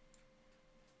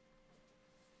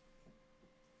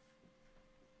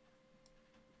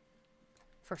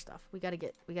 First off, we gotta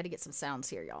get some sounds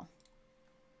here, y'all.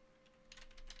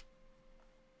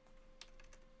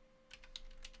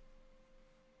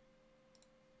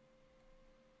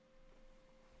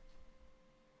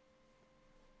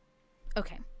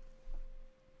 Okay.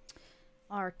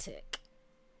 Arctic.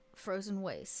 Frozen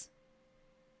wastes.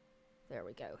 There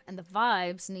we go. And the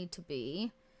vibes need to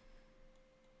be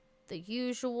the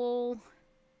usual.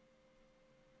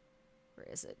 Where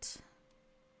is it?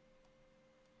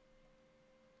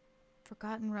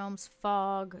 Forgotten Realms,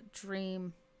 Fog,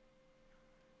 Dream.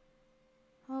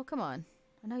 Oh, come on.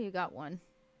 I know you got one.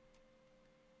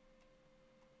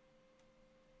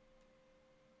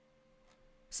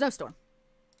 Snowstorm.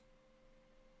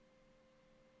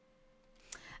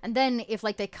 And then if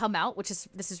like they come out, which is,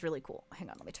 this is really cool. Hang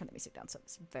on, let me turn the music down so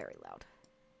it's very loud.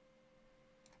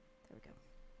 There we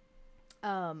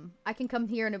go. I can come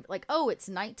here and like, oh, it's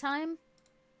nighttime.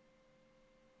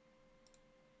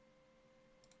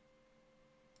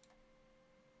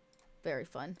 Very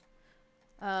fun.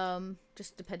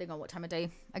 Just depending on what time of day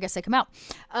I guess they come out.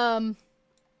 Now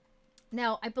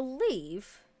I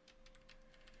believe,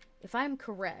 if I'm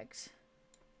correct,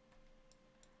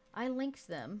 I linked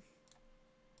them.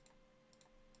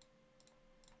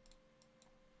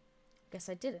 Guess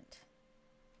I didn't.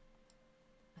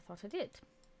 I thought I did.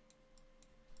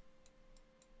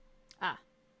 Ah.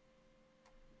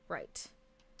 Right.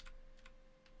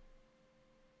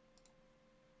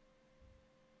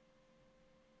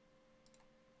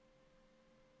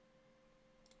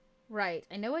 Right.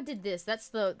 I know I did this. That's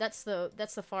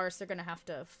the forest they're gonna have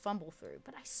to fumble through.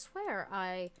 But I swear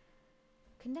I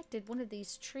connected one of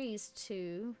these trees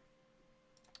to...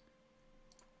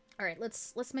 Alright,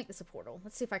 let's make this a portal.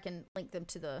 Let's see if I can link them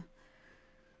to the...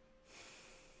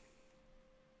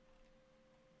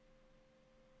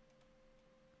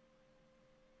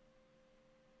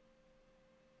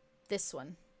 This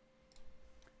one.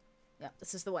 Yeah,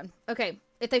 this is the one. Okay,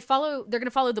 if they follow... They're going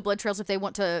to follow the blood trails if they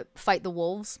want to fight the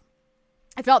wolves.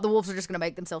 If not, the wolves are just going to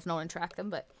make themselves known and track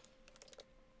them, but...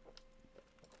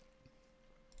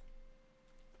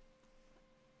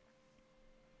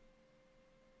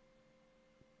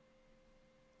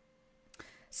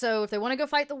 So if they want to go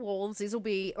fight the wolves, these will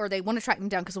be... Or they want to track them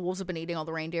down because the wolves have been eating all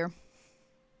the reindeer.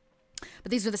 But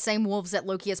these are the same wolves that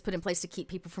Loki has put in place to keep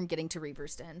people from getting to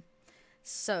Reaver's Den.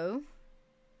 So...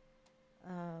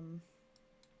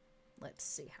 let's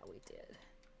see how we did.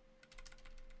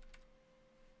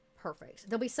 Perfect.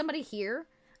 There'll be somebody here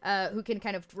who can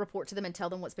kind of report to them and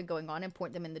tell them what's been going on and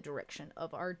point them in the direction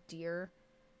of our dear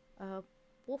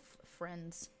wolf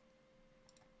friends.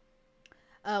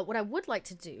 What I would like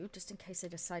to do, just in case I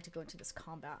decide to go into this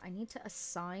combat, I need to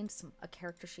assign a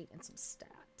character sheet and some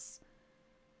stats.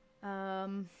 How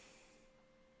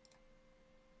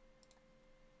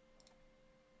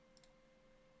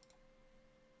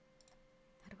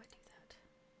do I do that?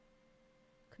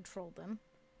 Control them.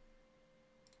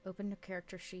 Open the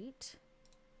character sheet.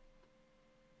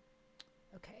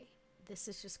 Okay, this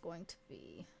is just going to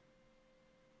be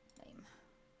name.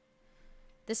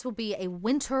 This will be a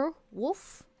winter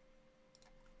wolf.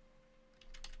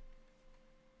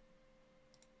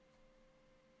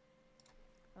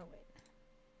 Oh, wait.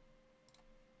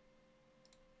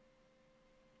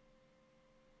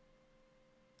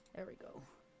 There we go.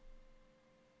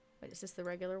 Wait, is this the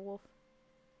regular wolf?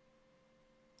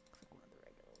 Looks like one of the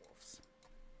regular wolves.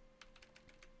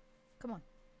 Come on.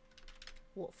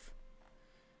 Wolf.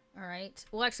 Alright.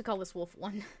 We'll actually call this Wolf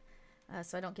 1.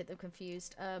 So I don't get them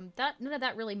confused. None of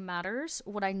that really matters.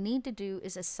 What I need to do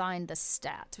is assign the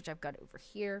stats, which I've got over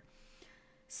here.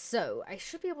 So I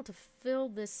should be able to fill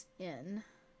this in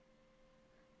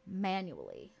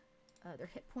manually. Their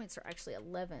hit points are actually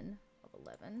 11 of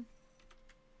 11.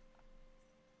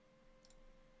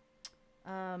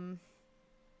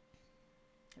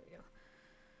 There we go.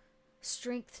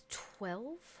 Strength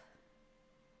 12.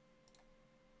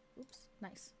 Oops,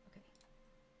 nice. Okay.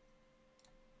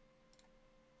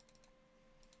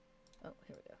 Oh,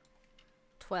 here we go.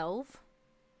 12.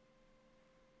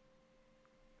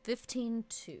 15,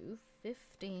 2.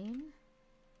 15.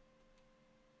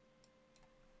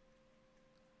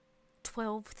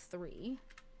 12, 3.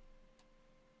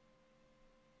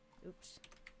 Oops.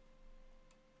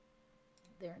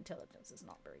 their intelligence is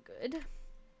not very good.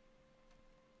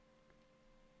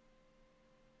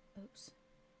 Oops.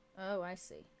 Oh, I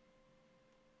see.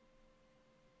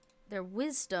 Their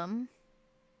wisdom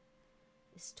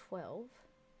is 12.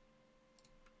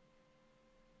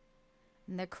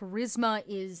 And their charisma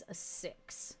is a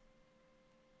 6.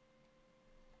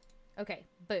 Okay,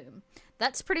 boom.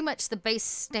 That's pretty much the base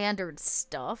standard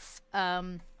stuff.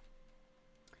 Let's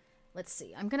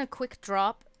see. I'm going to quick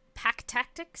drop Pack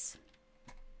Tactics.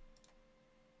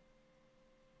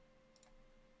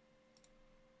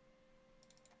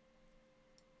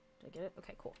 Did I get it?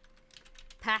 Okay, cool.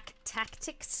 Pack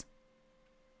Tactics.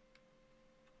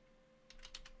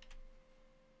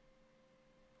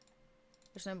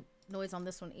 There's no noise on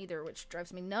this one either, which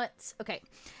drives me nuts. Okay.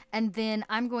 And then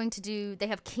I'm going to do... They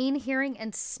have Keen Hearing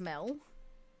and Smell.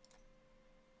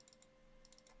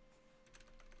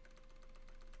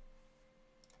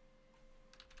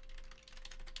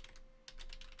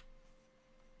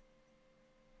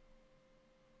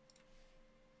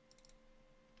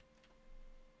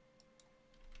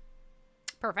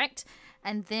 Perfect.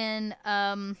 And then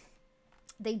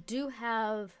they do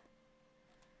have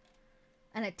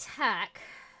an attack.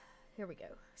 Here we go.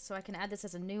 So I can add this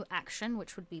as a new action,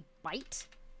 which would be Bite.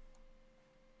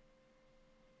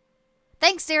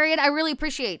 Thanks, Darian. I really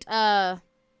appreciate. I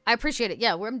appreciate it.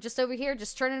 Yeah, I'm just over here,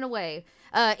 just turning away.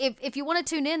 If you want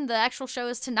to tune in, the actual show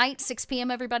is tonight, 6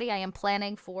 p.m. Everybody, I am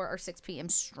planning for our 6 p.m.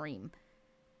 stream.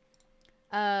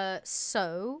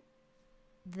 So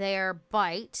their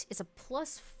Bite is a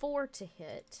 +4 to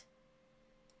hit.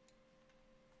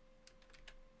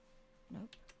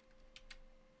 Nope.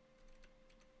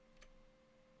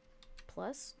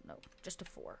 Plus? No, just a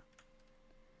 4.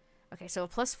 Okay, so a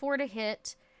 +4 to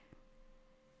hit.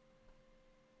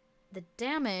 The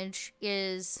damage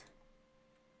is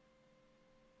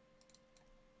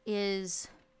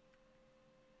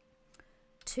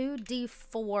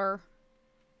 2d4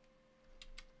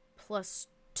 plus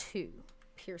 2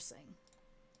 piercing.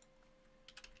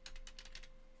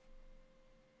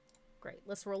 Great,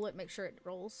 let's roll it, make sure it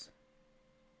rolls.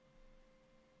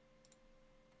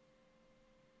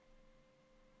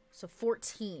 So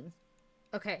 14.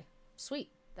 Okay, sweet.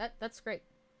 That's great.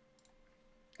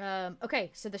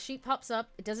 Okay, so the sheet pops up.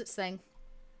 It does its thing.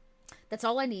 That's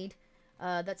all I need.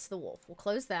 That's the wolf. We'll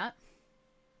close that.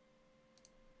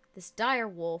 This dire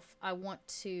wolf, I want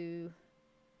to...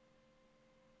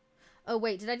 Oh,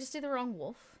 wait. Did I just do the wrong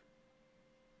wolf?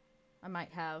 I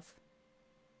might have.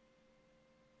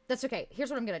 That's okay.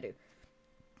 Here's what I'm going to do.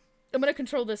 I'm going to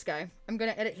control this guy. I'm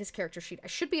going to edit his character sheet. I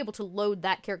should be able to load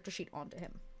that character sheet onto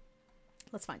him.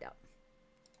 Let's find out.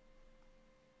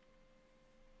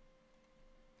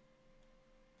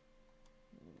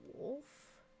 Wolf.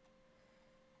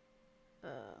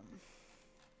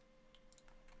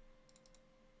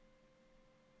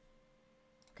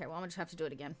 Okay, well, I'm gonna just have to do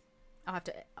it again. I'll have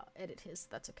to edit his.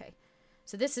 That's okay.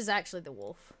 So this is actually the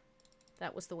wolf.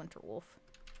 That was the winter wolf.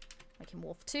 Make him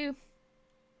wolf 2.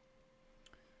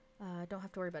 Don't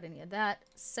have to worry about any of that.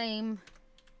 Same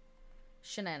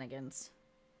shenanigans.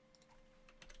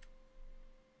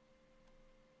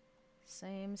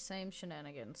 Same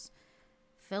shenanigans.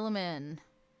 Fill them in.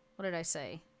 What did I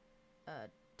say?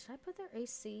 Did I put their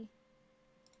AC?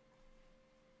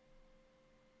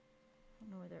 I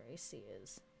don't know where their AC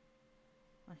is.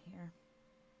 On here.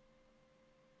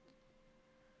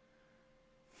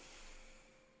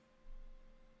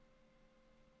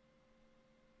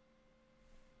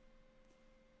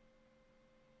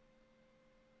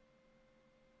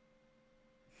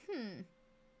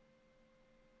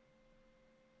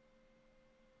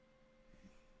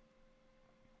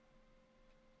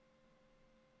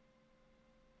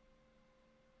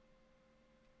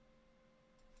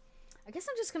 I guess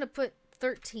I'm just gonna put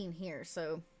 13 here,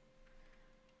 so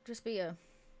just be a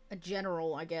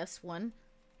general, I guess, one.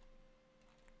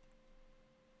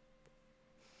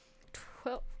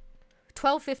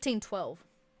 12, 15, 12.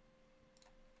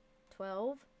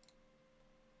 12,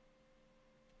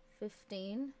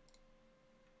 15,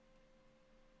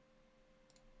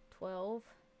 12,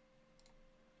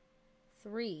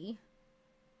 3,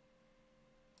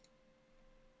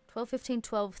 12, 15,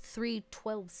 12, 3,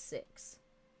 12, 6.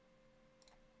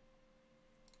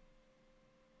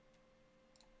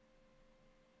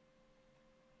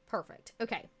 Perfect.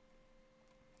 Okay.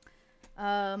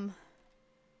 I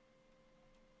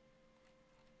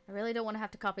really don't want to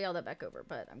have to copy all that back over,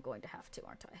 but I'm going to have to,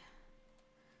 aren't I?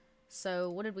 So,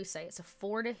 what did we say? It's a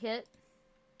 4 to hit.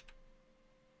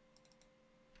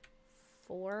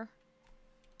 4.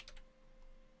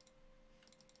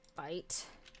 Bite.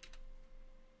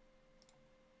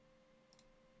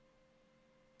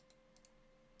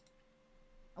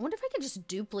 I wonder if I can just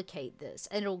duplicate this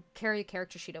and it'll carry the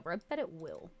character sheet over. I bet it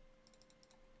will.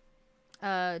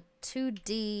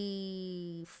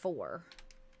 2d4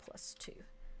 plus 2.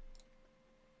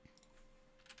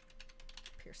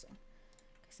 Piercing. In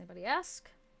case anybody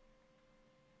ask.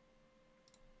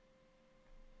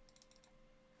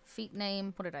 Feet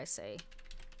name, what did I say?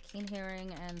 Keen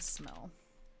hearing and smell.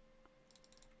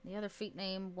 The other feat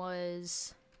name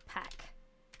was Pack.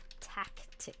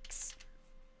 Tactics.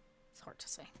 It's hard to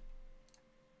say.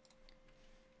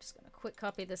 Just gonna quick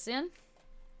copy this in.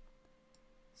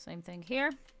 Same thing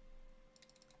here.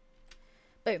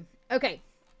 Boom. Okay.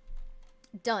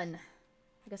 Done.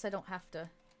 I guess I don't have to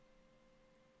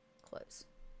close.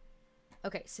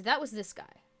 Okay, so that was this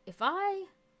guy. If I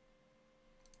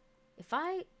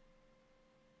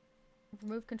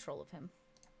remove control of him,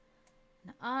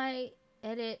 and I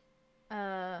edit,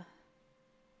 I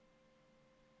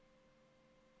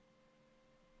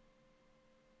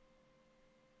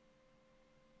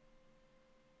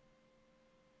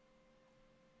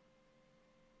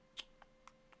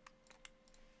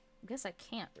guess I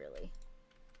can't really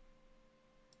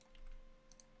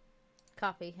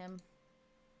copy him.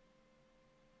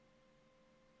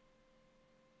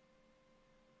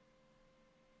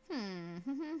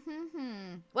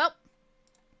 Well,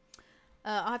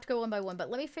 I'll have to go one by one, but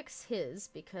let me fix his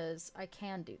because I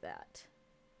can do that.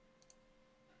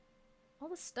 All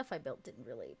the stuff I built didn't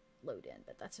really load in,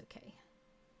 but that's okay.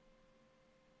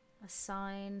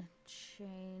 Assign,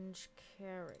 change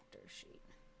character sheet.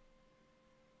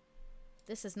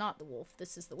 This is not the wolf.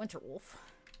 This is the winter wolf.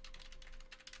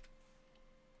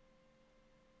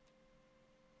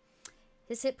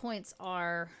 His hit points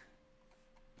are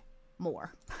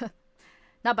more.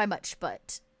 Not by much,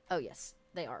 but... Oh, yes.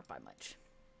 They are by much.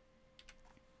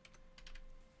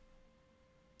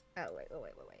 Oh, wait.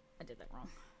 I did that wrong.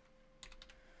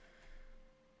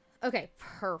 Okay,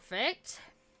 perfect.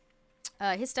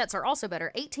 His stats are also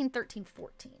better. 18, 13,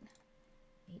 14.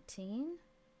 18...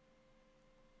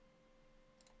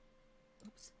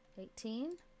 Oops.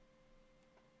 18.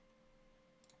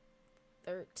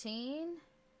 13.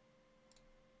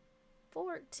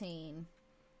 14.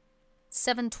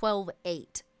 7, 12,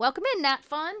 8. Welcome in, Nat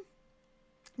Fun.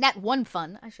 Nat 1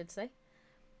 Fun, I should say.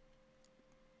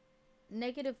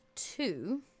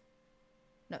 -2.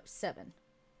 No, 7.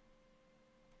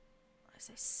 What did I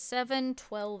say? 7,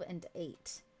 12, and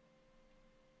 8.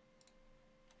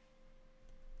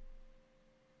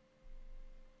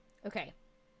 Okay.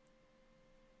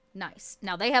 Nice.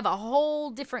 Now, they have a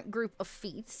whole different group of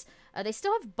feats. They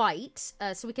still have bite,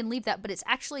 so we can leave that, but it's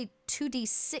actually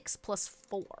 2d6 plus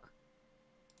 4.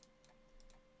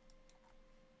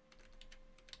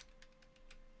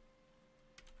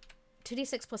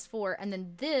 (2d6 plus 4), and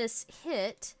then this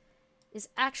hit is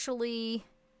actually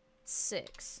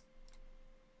 6.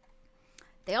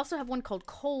 They also have one called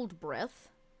Cold Breath.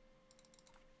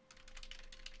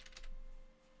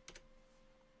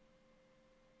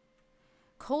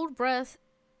 Cold Breath,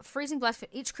 freezing blast.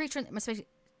 Each creature must be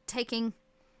taking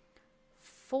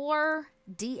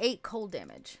 4d8 cold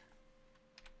damage.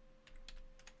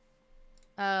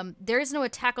 There is no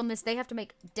attack on this. They have to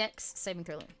make Dex saving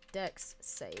throw. Dex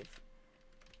save.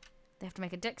 They have to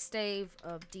make a Dex save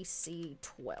of DC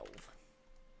 12.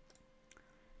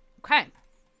 Okay.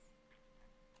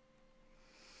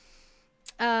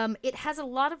 It has a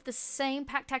lot of the same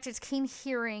pack tactics, keen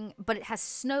hearing, but it has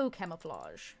snow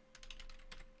camouflage.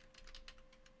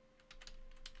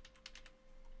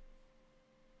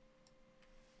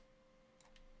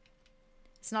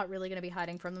 It's not really going to be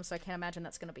hiding from them, so I can't imagine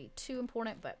that's going to be too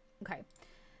important, but okay.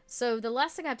 So the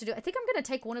last thing I have to do, I think I'm going to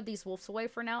take one of these wolves away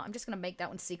for now. I'm just going to make that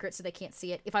one secret so they can't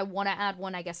see it. If I want to add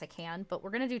one, I guess I can, but we're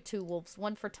going to do 2 wolves.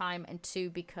 1 for time and 2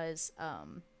 because,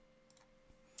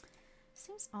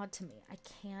 seems odd to me. I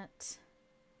can't...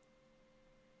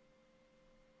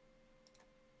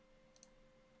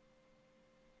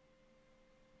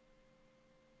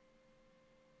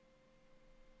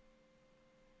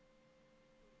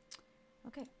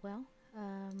 Okay, well,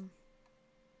 I'm going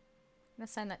to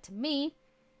assign that to me.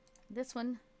 This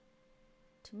one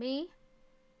to me.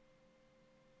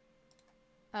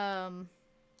 Alright,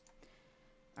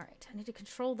 I need to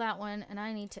control that one, and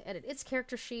I need to edit its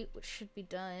character sheet, which should be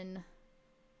done.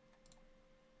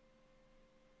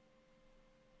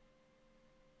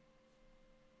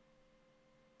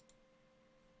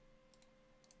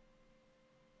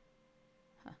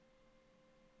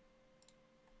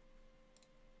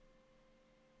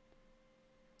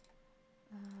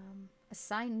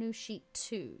 Assign new sheet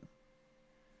 2.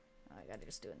 Oh, I gotta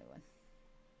just do a new one.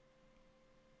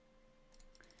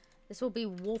 This will be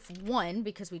Wolf 1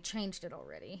 because we changed it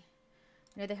already.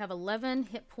 You know, they have 11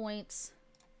 hit points.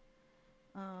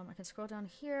 I can scroll down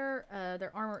here.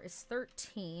 Their armor is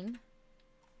 13.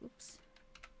 Oops.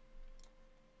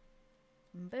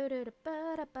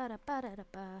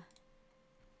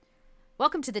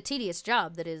 Welcome to the tedious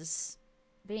job that is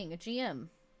being a GM.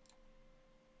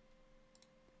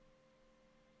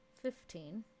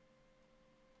 15.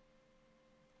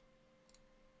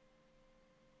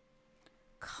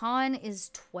 Con is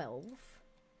 12.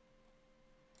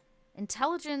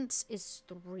 Intelligence is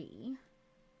 3.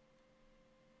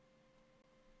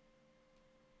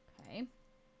 Okay.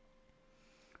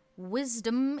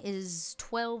 Wisdom is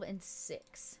 12 and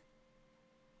 6.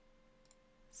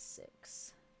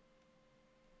 6.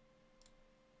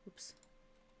 Oops.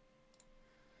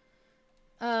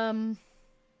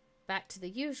 Back to the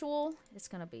usual. It's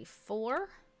going to be 4.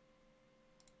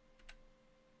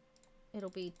 It'll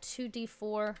be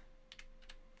 2d4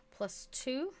 plus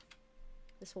 2.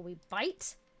 This will be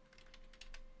bite.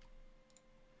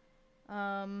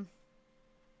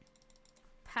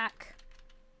 Pack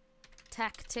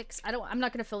tactics. I'm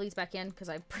not gonna fill these back in because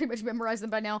I pretty much memorized them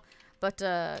by now. But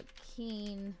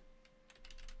keen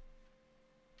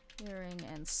hearing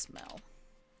and smell.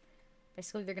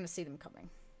 Basically, they're gonna see them coming.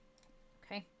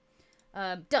 Okay.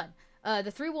 Done.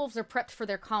 The 3 wolves are prepped for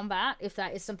their combat if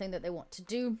that is something that they want to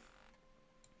do.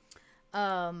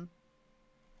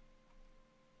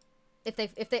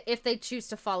 If they choose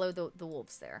to follow the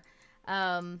wolves there.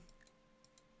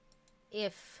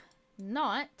 If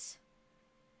not,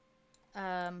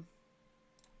 all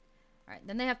right,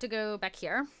 then they have to go back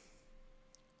here.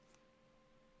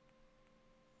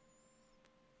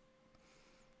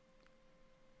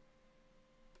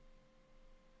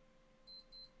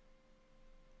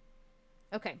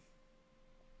 Okay.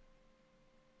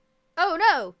 Oh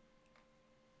no!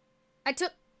 I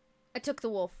took the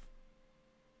wolf.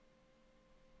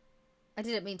 I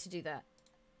didn't mean to do that.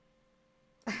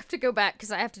 I have to go back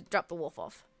because I have to drop the wolf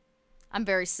off. I'm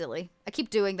very silly. I keep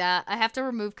doing that. I have to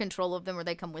remove control of them or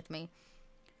they come with me.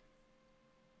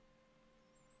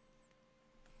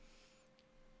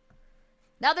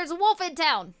 Now there's a wolf in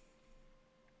town!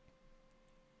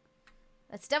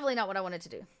 That's definitely not what I wanted to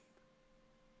do.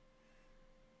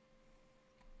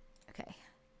 Okay.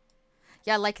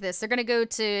 Yeah, I like this. They're gonna go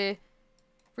to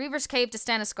Reaver's Cave to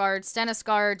Stannisgard,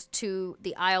 Stannisgard to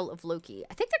the Isle of Loki.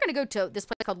 I think they're going to go to this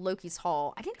place called Loki's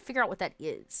Hall. I need to figure out what that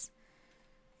is.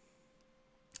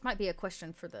 Might be a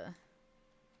question for the...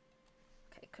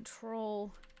 Okay,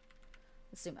 control.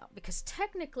 Let's zoom out. Because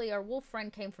technically our wolf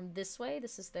friend came from this way.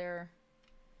 This is their...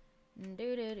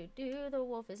 Do-do-do-do. The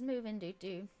wolf is moving.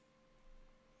 Do-do.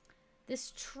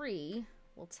 This tree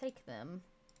will take them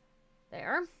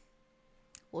there.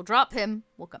 We'll drop him.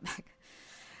 We'll come back.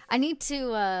 I need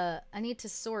to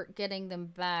sort getting them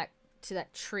back to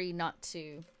that tree, not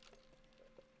to...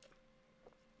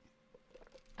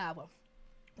 well,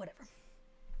 whatever.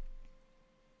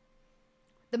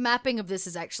 The mapping of this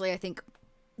is actually, I think,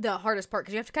 the hardest part,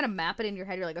 because you have to kind of map it in your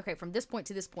head. You're like, okay, from this point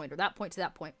to this point, or that point to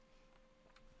that point.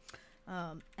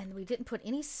 And we didn't put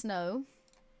any snow.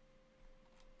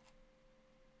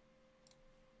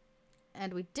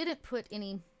 And we didn't put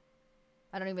any...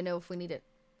 I don't even know if we need it.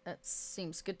 That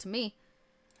seems good to me.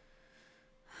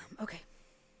 Okay.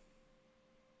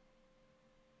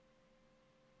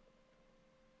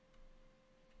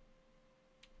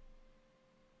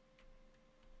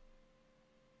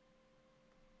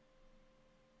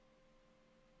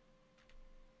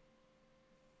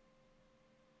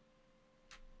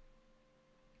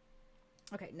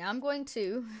 Okay, now I'm going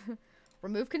to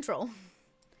remove control.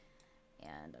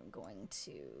 And I'm going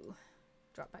to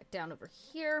drop back down over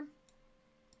here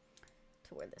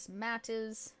to where this mat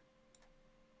is.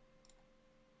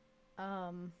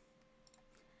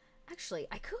 Actually,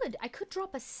 I could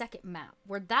drop a second map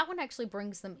where that one actually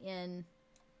brings them in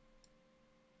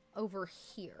over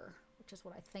here, which is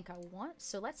what I think I want.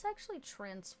 So let's actually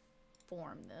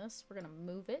transform this. We're going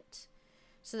to move it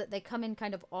so that they come in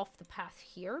kind of off the path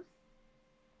here.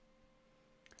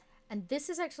 And this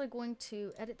is actually going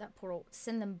to edit that portal,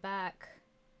 send them back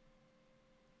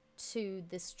to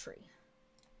this tree.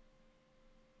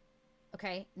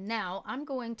 Okay, now I'm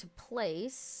going to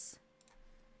place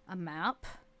a map.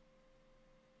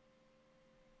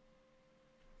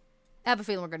 I have a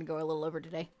feeling we're going to go a little over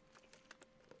today.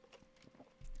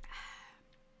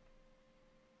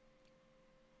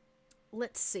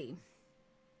 Let's see.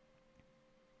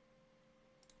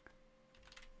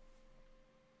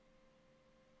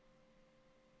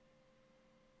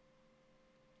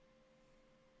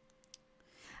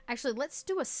 Actually, let's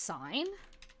do a sign.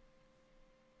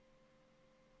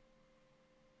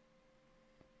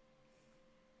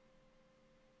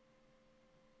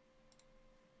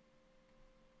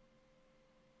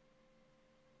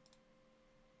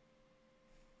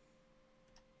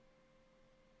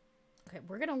 Okay,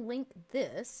 we're gonna link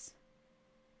this.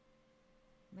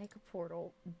 Make a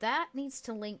portal. That needs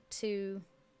to link to...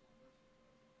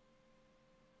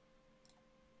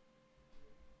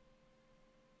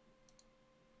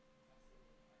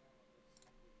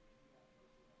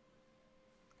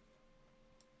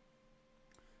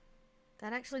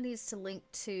 That actually needs to link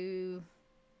to...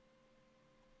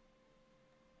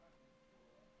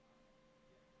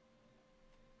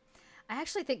 I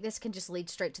actually think this can just lead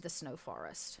straight to the snow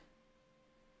forest.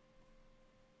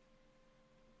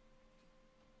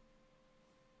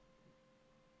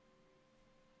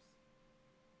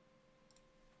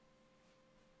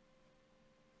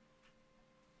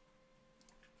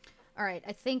 All right,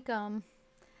 I think I'm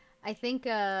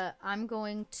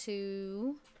going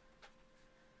to...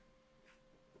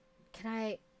 Can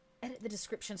I edit the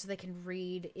description so they can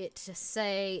read it to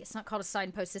say... It's not called a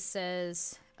signpost. This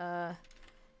says,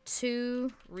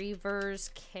 to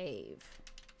Reavers Cave.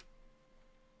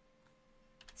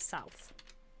 South.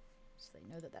 So they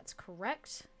know that that's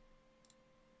correct.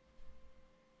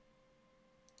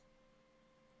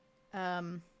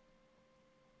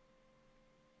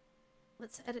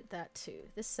 Let's edit that too.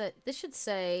 This should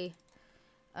say,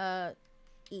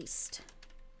 east.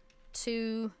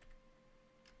 To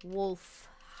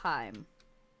Wolfheim.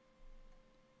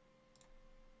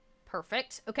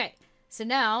 Perfect. Okay. So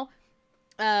now,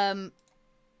 I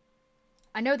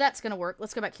know that's going to work.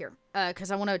 Let's go back here.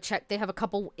 Because I want to check. They have a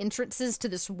couple entrances to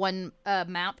this one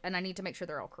map, and I need to make sure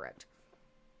they're all correct.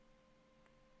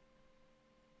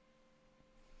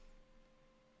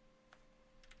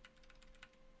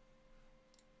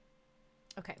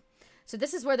 Okay. So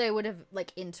this is where they would have,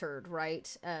 like, entered,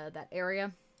 right? That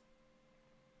area.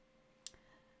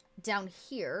 Down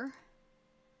here.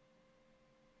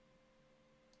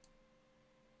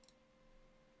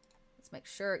 Let's make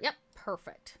sure. Yep,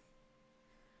 perfect.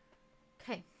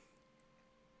 Okay.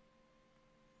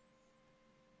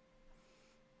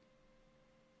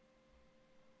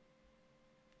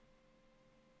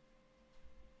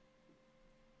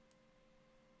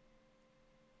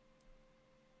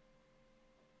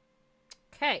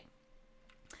 Okay.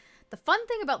 The fun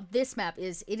thing about this map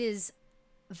is it is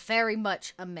very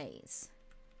much a maze.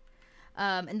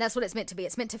 And that's what it's meant to be.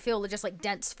 It's meant to feel just like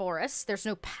dense forest. There's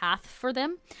no path for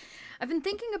them. I've been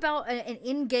thinking about an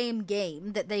in-game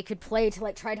game that they could play to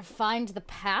like try to find the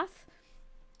path.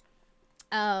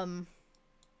 There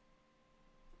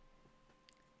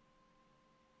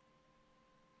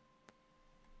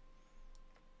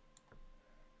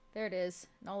it is,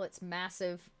 in all its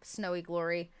massive snowy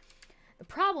glory. The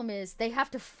problem is they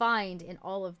have to find in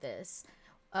all of this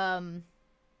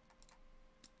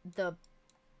the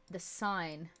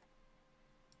sign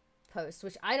post,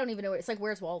 which I don't even know. It's like,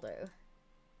 where's Waldo?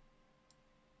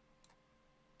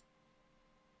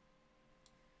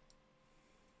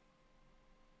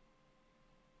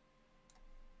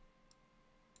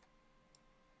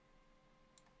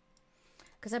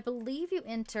 Because I believe you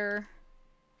enter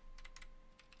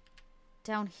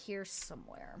down here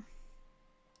somewhere.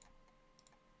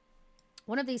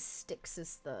 One of these sticks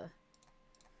is the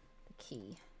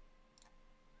key.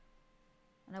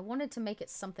 And I wanted to make it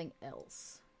something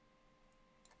else.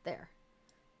 There.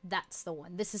 That's the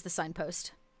one. This is the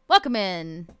signpost. Welcome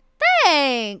in.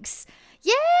 Thanks.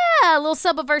 Yeah, a little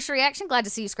sub-anniversary action. Glad to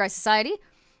see you, Scry Society.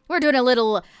 We're doing a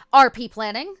little RP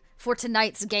planning for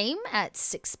tonight's game at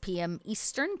 6 p.m.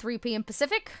 Eastern, 3 p.m.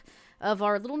 Pacific of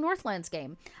our little Northlands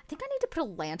game. I think I need to put a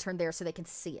lantern there so they can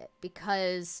see it,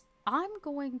 because I'm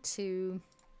going to...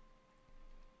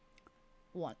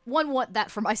 One, want that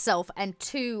for myself, and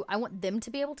two, I want them to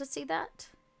be able to see that.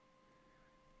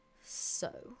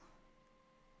 So...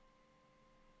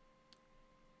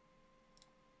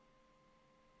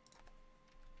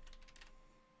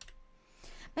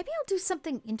 maybe I'll do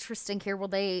something interesting here where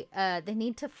they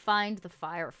need to find the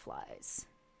fireflies.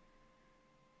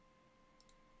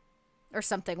 Or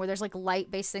something, where there's like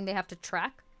light-based thing they have to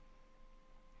track.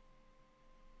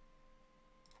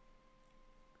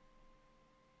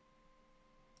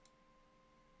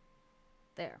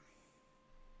 There.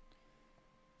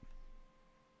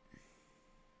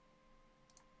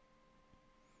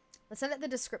 Let's edit the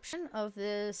description of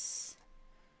this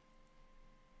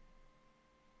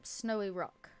snowy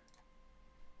rock.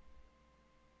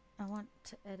 I want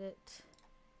to edit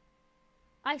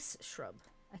ice shrub.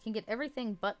 I can get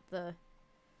everything but the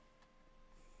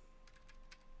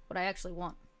what I actually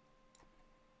want.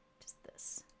 Just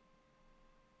this.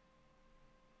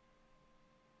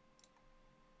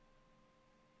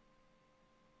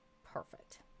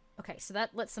 Perfect. Okay, so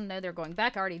that lets them know they're going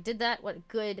back. I already did that. What a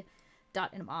good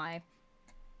 .mi.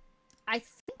 I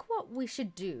think what we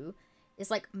should do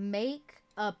is like make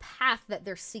a path that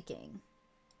they're seeking.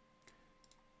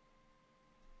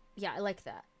 Yeah, I like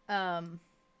that.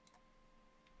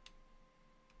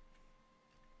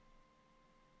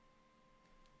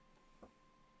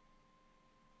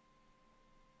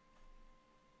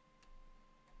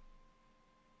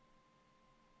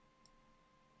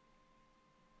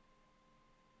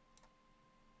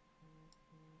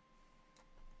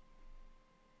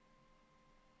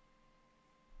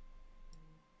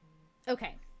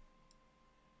 Okay.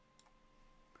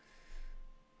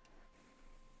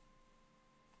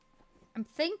 I'm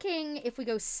thinking if we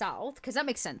go south, because that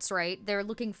makes sense, right? They're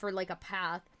looking for like a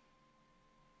path.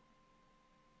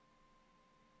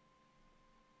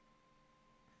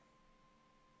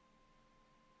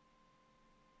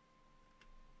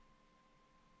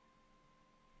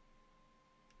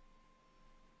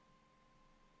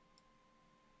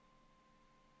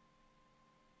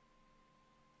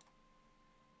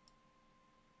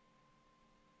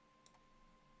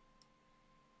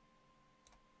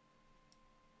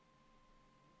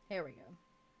 There we go.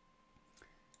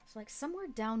 So like somewhere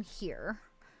down here,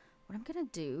 what I'm gonna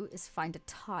do is find a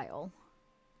tile.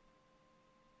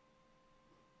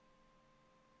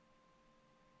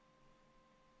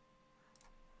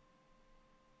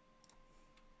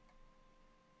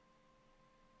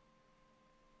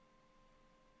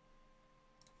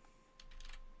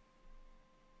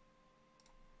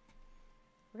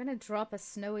 We're gonna drop a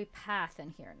snowy path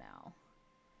in here now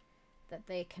that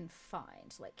they can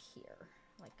find, like here,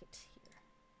 like it here.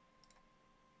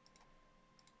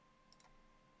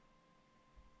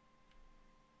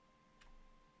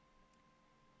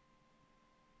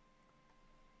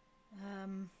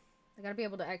 I gotta be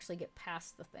able to actually get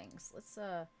past the things. Let's,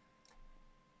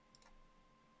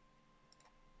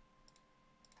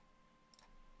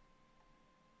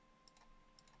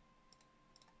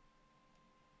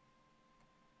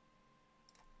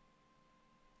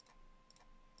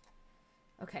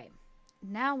 okay.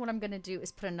 Now what I'm gonna do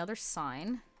is put another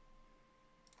sign.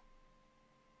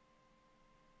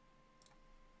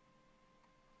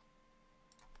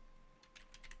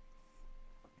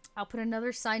 I'll put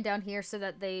another sign down here so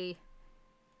that they...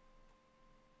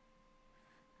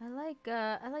 I like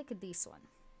this one.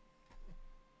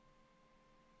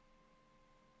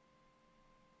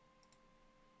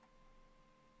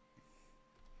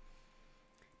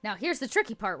 Now, here's the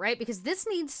tricky part, right? Because this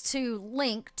needs to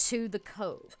link to the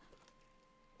cove.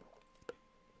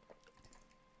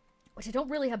 Which I don't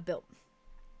really have built.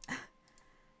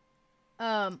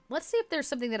 Let's see if there's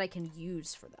something that I can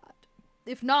use for that.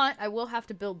 If not, I will have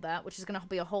to build that, which is going to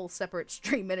be a whole separate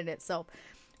stream in itself.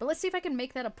 But let's see if I can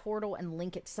make that a portal and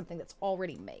link it to something that's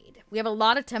already made. We have a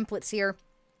lot of templates here.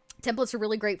 Templates are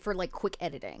really great for, like, quick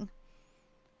editing.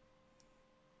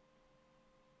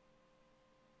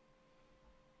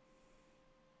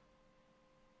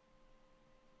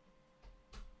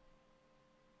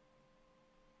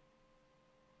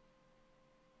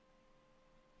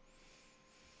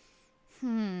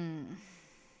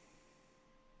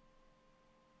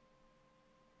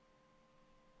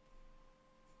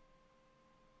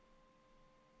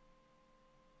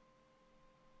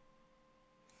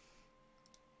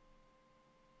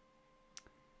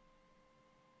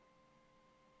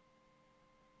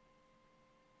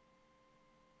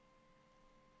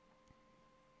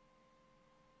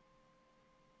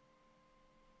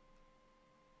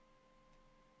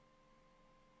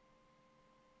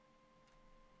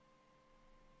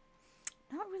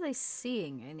 Not really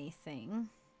seeing anything.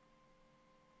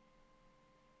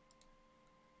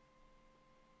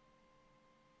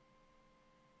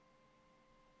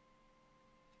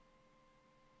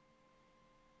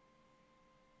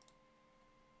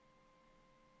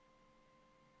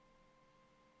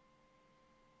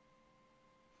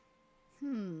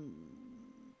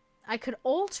 I could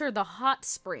alter the hot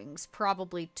springs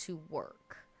probably to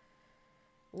work.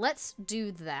 Let's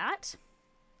do that.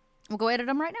 We'll go edit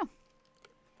them right now.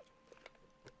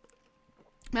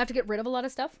 I have to get rid of a lot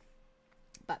of stuff.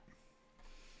 But,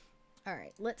 all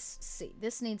right, let's see.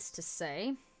 This needs to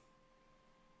say...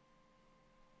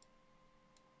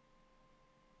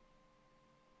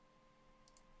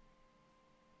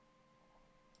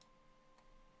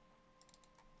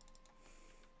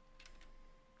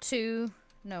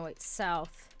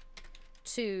 south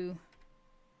to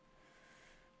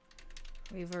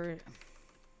Reverse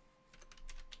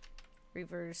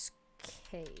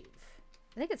Cave.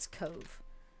 I think it's Cove.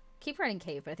 Keep writing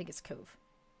Cave, but I think it's Cove.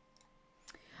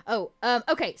 Oh,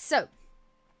 okay, so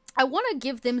I want to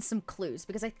give them some clues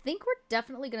because I think we're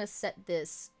definitely going to set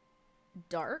this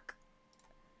dark.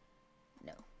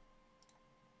 No.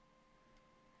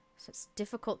 So it's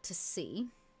difficult to see.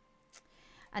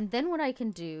 And then what I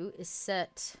can do is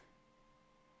set...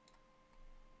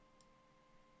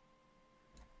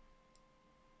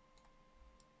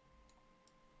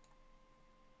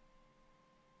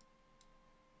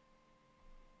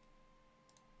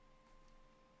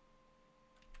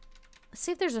 Let's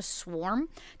see if there's a swarm.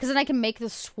 Because then I can make the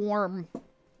swarm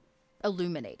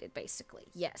illuminated, basically.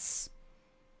 Yes.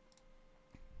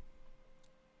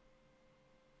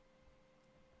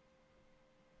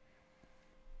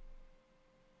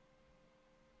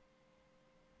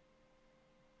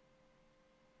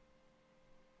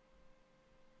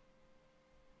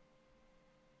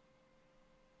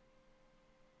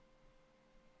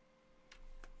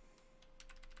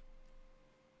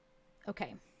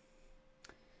 Okay.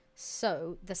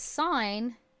 So, the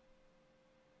sign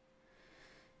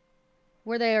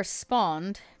where they are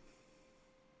spawned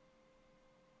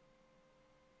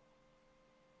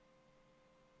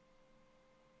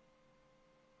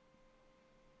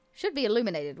should be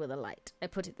illuminated with a light. I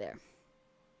put it there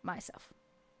myself.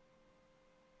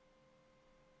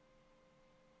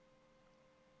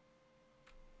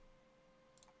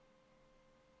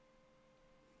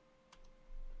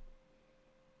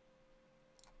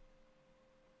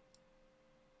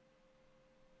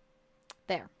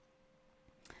 There.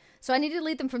 So I need to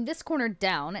lead them from this corner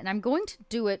down, and I'm going to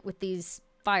do it with these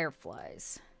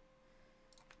fireflies.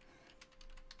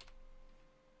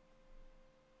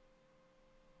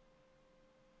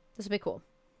 This will be cool.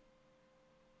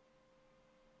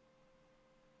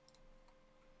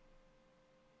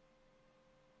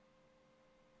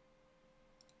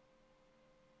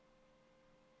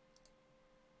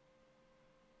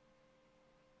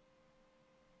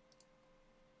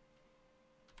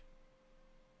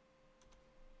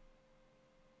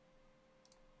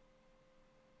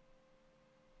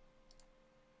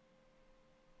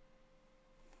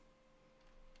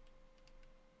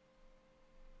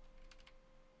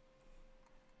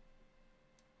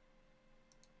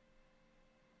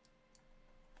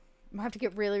 I'm gonna have to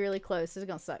get really, really close. This is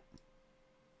gonna suck.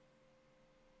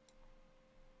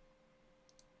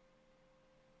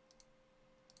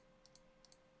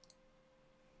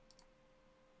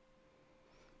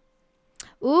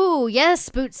 Ooh, yes,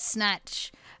 Boot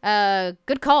Snatch.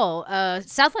 Good call.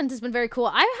 Southlands has been very cool.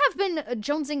 I have been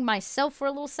jonesing myself for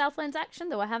a little Southlands action,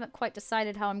 though I haven't quite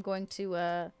decided how I'm going to,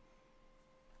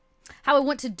 how I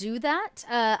want to do that.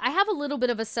 I have a little bit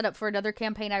of a setup for another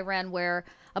campaign I ran where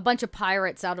a bunch of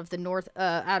pirates out of the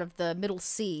out of the Middle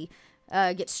Sea,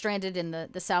 get stranded in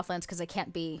the Southlands because they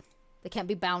can't be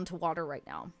bound to water right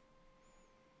now.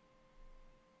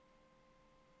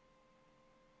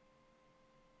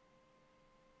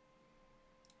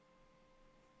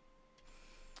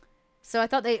 So I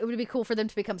thought it would be cool for them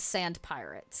to become sand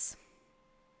pirates.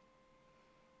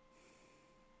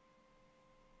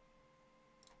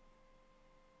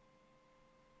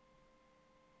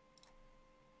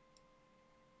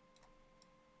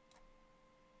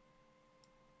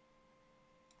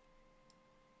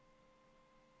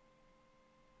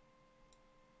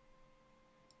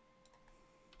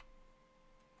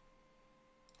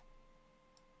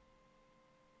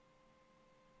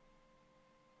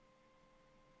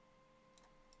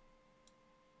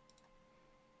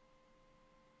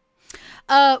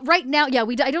 Right now, yeah,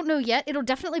 I don't know yet. It'll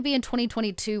definitely be in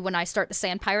 2022 when I start the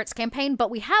Sand Pirates campaign, but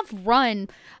we have run,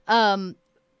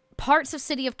 parts of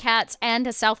City of Cats and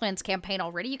a Southlands campaign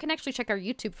already. You can actually check our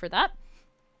YouTube for that.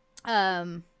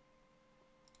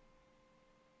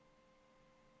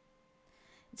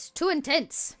 It's too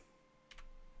intense.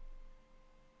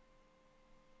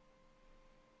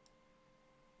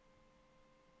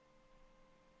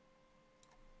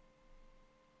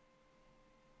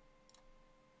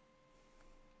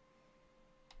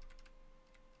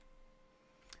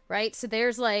 Right? So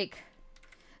there's like...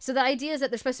 So the idea is that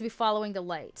they're supposed to be following the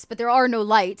lights. But there are no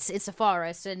lights. It's a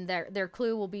forest. And their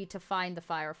clue will be to find the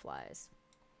fireflies.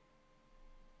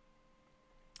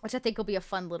 Which I think will be a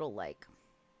fun little, like...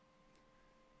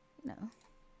 You know...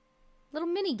 Little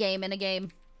mini game in a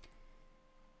game.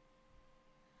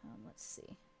 Let's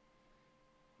see.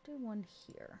 Do one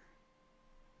here.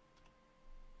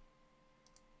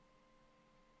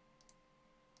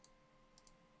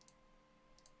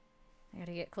 I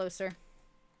gotta get closer.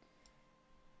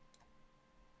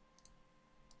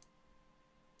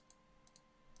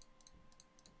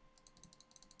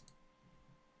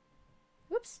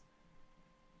 Whoops.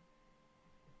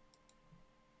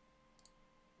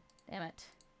 Damn it.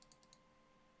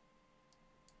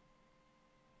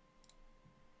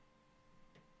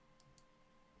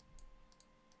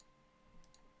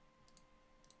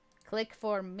 Click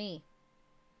for me.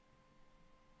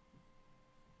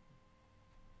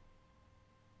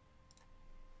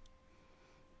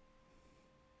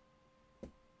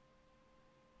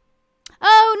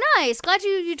 nice. Glad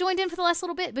you joined in for the last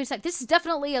little bit. But it's like, this is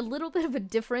definitely a little bit of a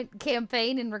different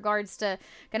campaign in regards to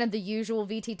kind of the usual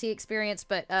VTT experience,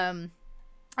 but I'm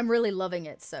really loving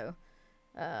it. So,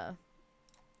 and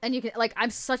you can, like, I'm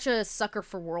such a sucker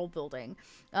for world building,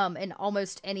 in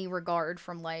almost any regard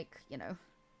from, like, you know.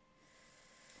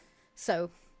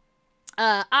 So,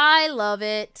 I love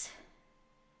it.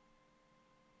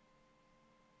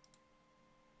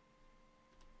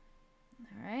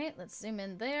 All right, let's zoom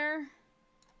in there.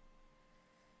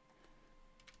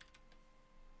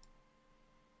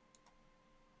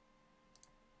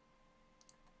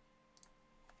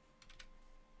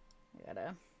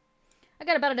 I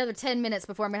got about another 10 minutes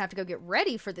before I'm gonna have to go get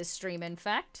ready for this stream, in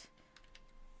fact.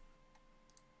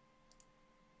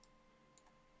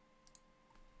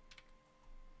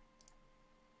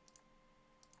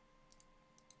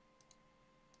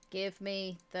 Give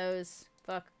me those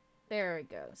there it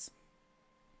goes.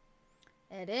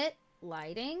 Edit,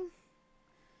 lighting.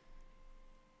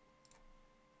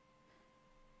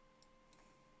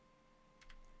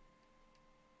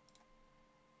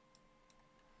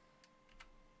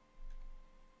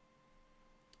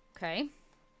 Okay.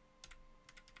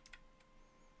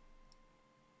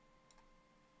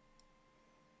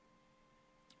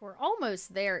 We're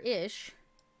almost there-ish.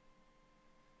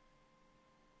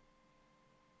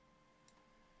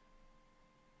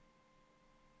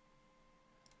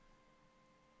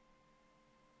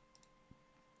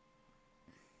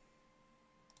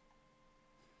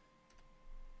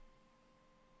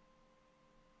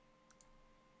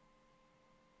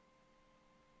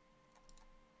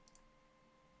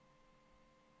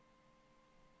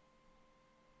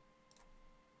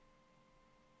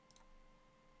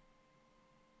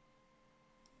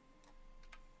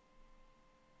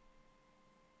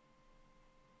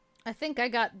 I think I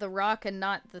got the rock and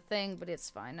not the thing, but it's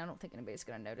fine. I don't think anybody's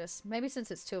gonna notice. Maybe since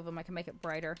it's two of them, I can make it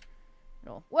brighter.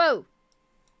 Whoa!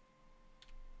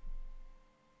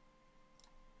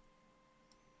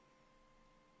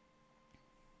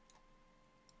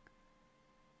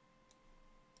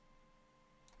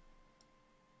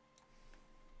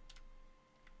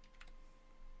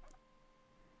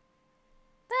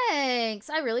 Thanks!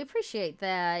 I really appreciate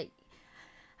that.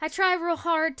 I try real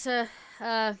hard to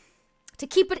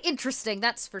keep it interesting,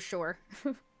 that's for sure.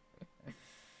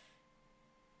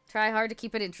 Try hard to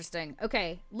keep it interesting.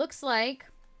 Okay, looks like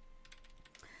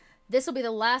this will be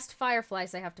the last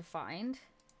fireflies I have to find.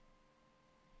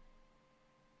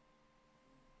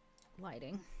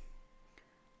 Lighting.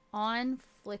 On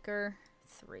flicker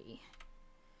 3.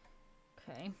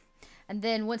 Okay. And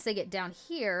then once they get down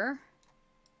here,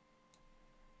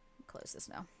 close this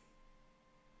now.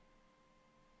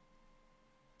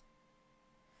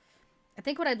 I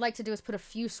think what I'd like to do is put a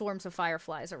few swarms of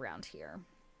fireflies around here.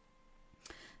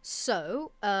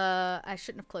 So, I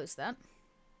shouldn't have closed that.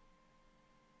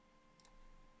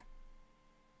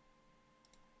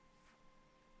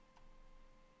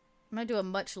 I'm going to do a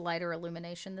much lighter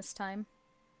illumination this time,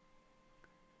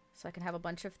 so I can have a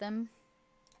bunch of them.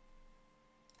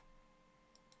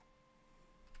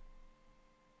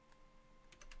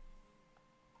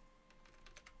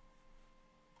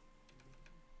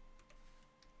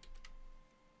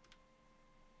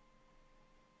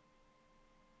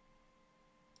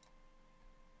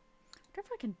 I wonder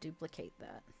if I can duplicate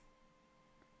that.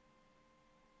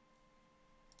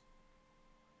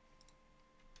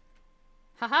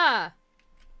 Haha!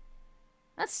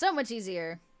 That's so much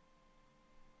easier.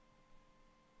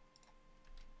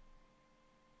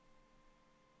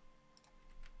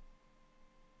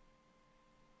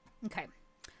 Okay.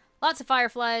 Lots of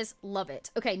fireflies. Love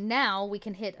it. Okay, now we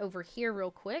can hit over here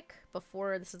real quick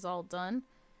before this is all done.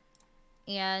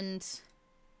 And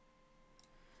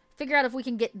figure out if we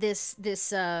can get this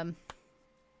to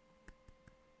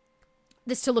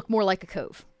look more like a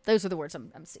cove. Those are the words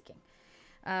I'm seeking.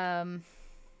 I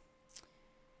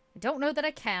don't know that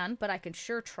I can, but I can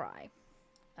sure try.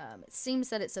 It seems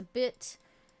that it's a bit...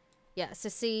 Yeah, so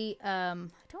see, I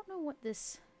don't know what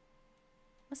this...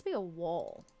 Must be a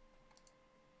wall.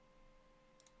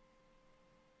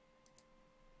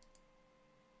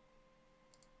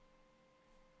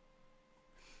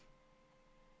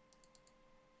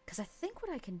 Because I think what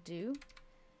I can do...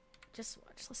 Just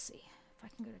watch, let's see. If I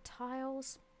can go to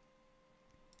tiles...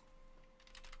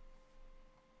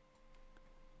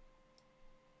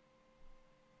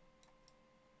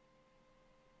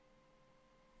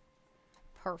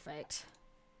 Perfect.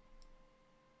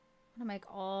 I'm gonna make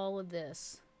all of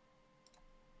this,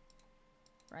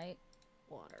 right?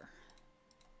 Water.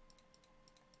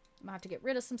 I'm gonna have to get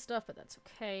rid of some stuff, but that's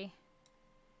okay.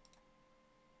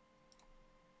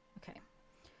 Okay.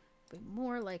 Be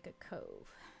more like a cove.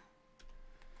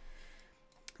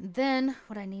 Then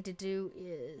what I need to do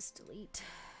is delete.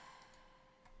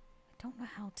 I don't know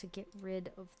how to get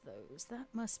rid of those. That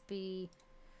must be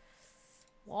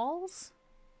walls?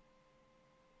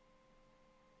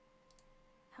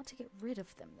 How to get rid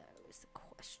of them, though, is the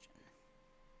question.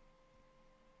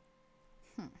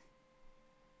 Let's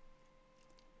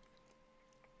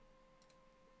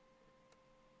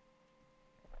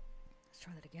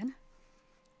try that again.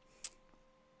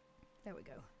 There we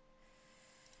go.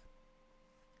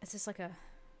 Is this like a...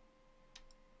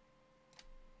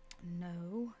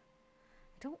 No.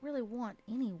 I don't really want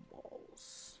any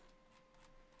walls.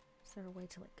 Is there a way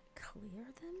to, like, clear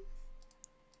them?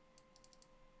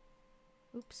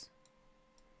 Oops.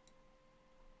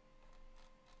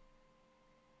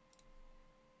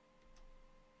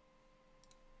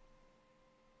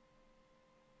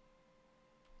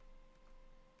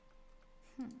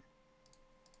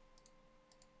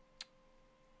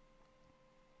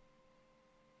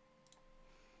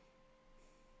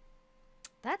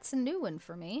 That's a new one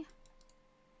for me.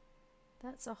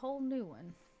 That's a whole new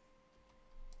one.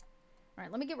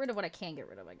 Alright, let me get rid of what I can get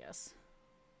rid of, I guess.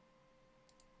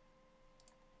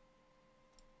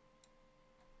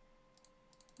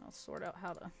 I'll sort out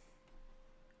how to...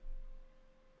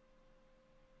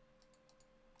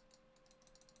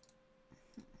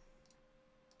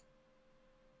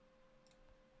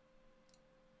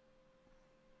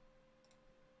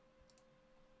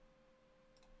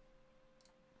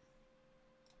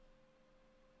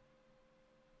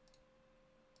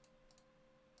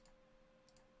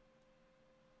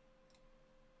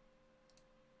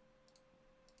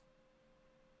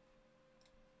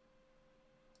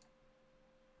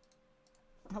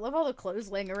 I love all the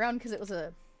clothes laying around because it was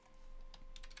a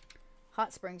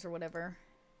hot springs or whatever.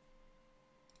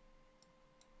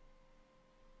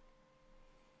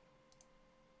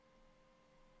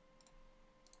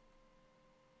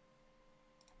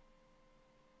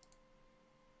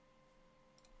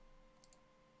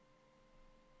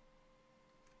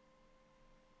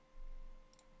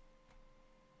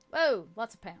 Whoa,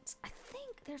 lots of pants. I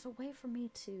think there's a way for me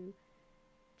to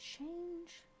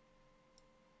change...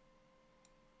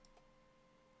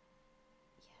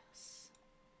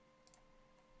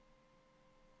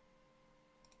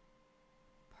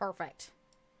 Perfect.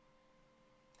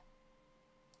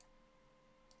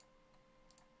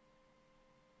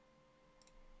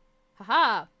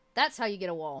 Haha! That's how you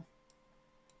get a wall.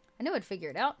 I knew I'd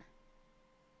figure it out.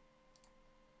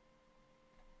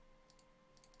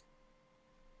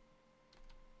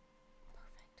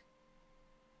 Perfect.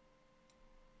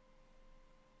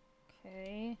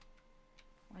 Okay.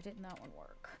 Why didn't that one work?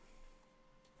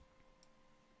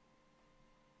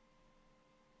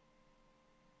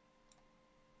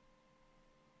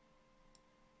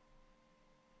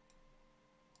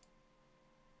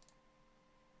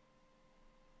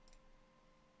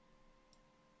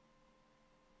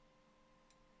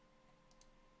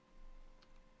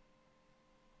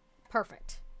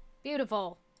 Perfect.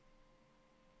 Beautiful.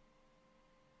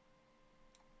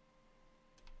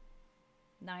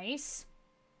 Nice.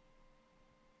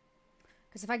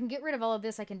 Because if I can get rid of all of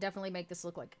this, I can definitely make this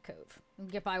look like a cove.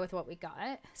 And get by with what we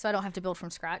got. So I don't have to build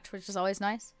from scratch, which is always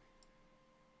nice.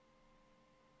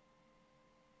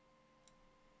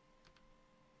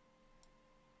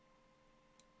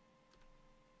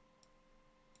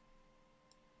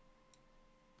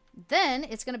 Then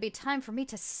it's going to be time for me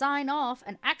to sign off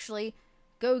and actually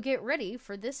go get ready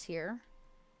for this here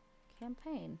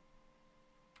campaign.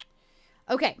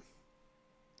 Okay.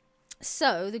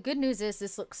 So the good news is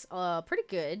this looks pretty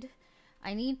good.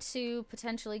 I need to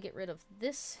potentially get rid of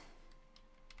this.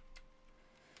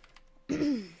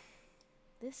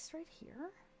 This right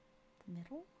here. The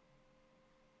middle.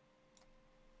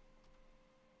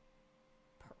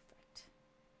 Perfect.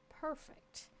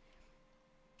 Perfect.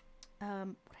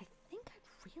 What I think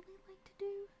I'd really like to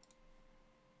do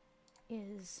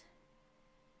is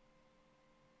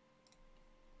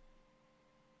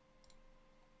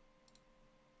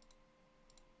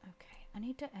okay, I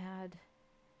need to add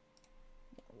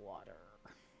water.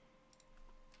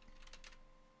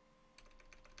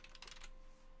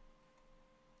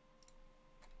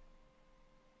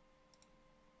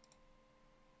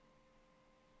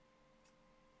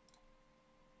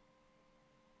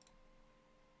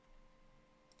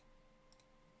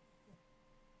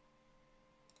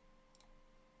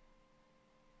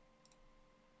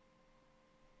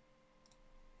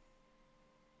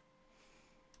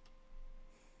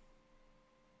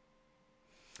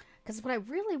 Because what I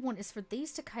really want is for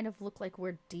these to kind of look like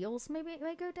where deals maybe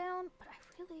may go down. But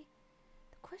the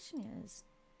question is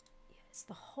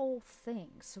the whole thing.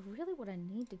 So really what I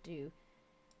need to do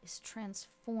is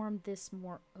transform this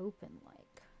more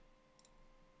open-like.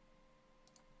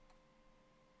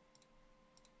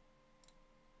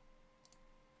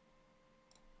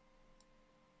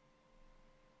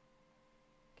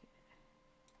 Okay.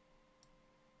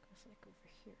 Goes like over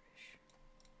here-ish.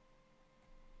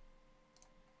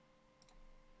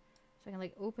 So I can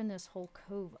like open this whole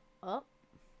cove up.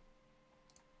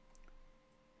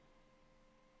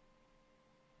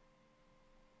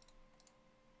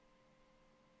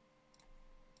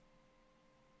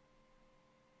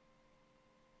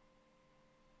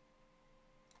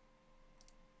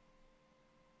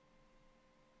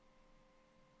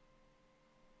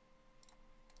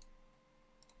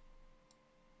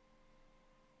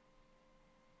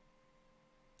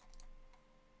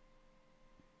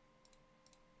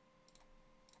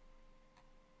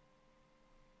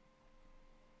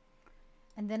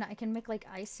 And then I can make like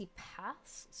icy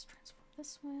paths. Let's transform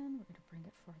this one. We're gonna bring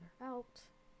it farther out. It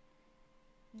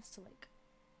needs to like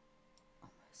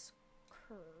almost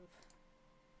curve.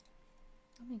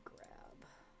 Let me grab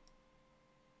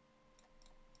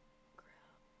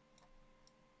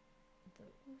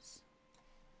those.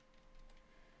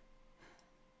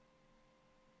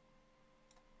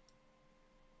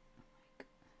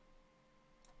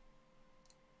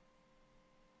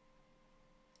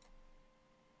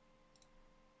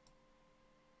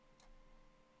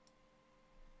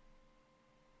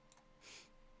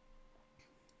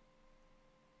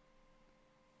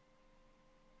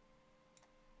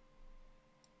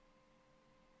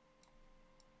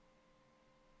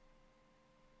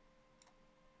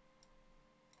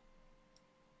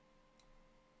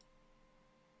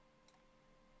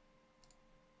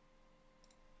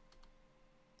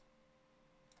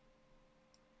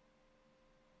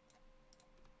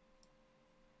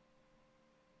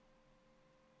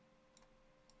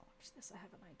 This, I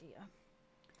have an idea.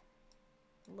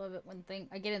 Love it when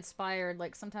I get inspired.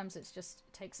 Like sometimes it just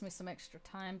takes me some extra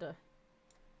time to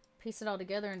piece it all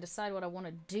together and decide what I want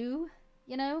to do,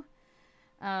 you know?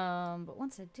 But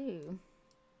once I do,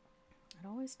 it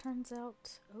always turns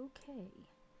out okay.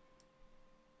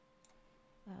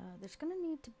 There's gonna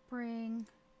need to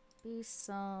be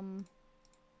some.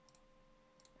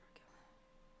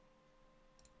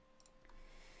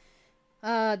 There we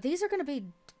go. These are gonna be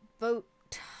boat.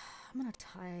 I'm gonna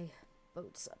tie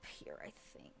boats up here, I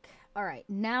think. Alright,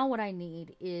 now what I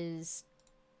need is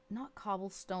not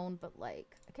cobblestone, but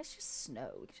like, I guess just snow.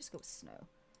 We can just go with snow.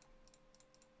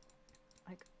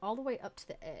 Like, all the way up to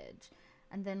the edge.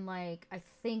 And then, like, I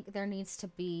think there needs to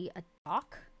be a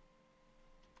dock.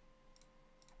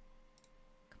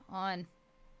 Come on.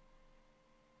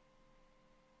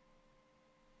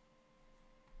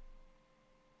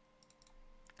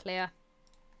 Clear.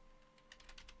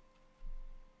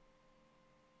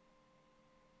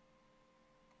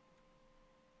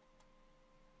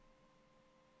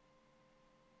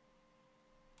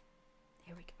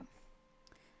 Here we go.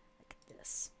 Like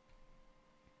this.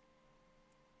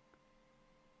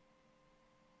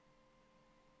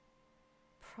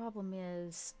 Problem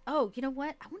is, oh, you know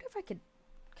what? I wonder if I could,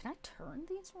 can I turn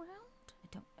these around? I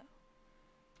don't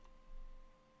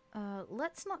know.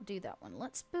 Let's not do that one.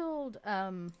 Let's build,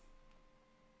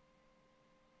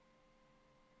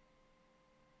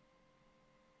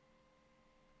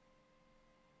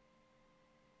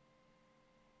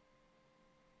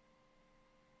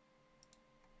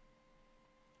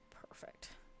 perfect.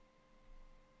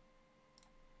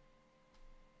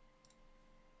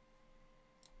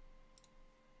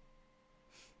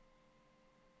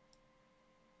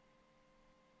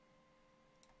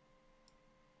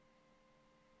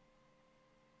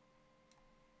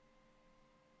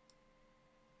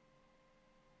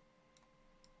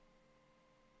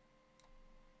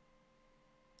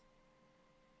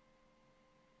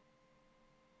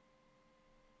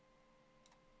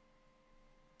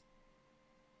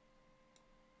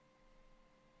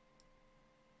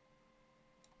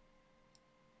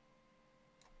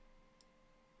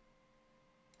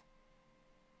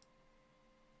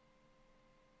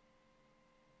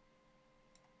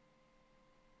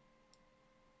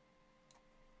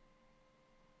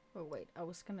 Oh, wait, I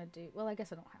was gonna do... Well, I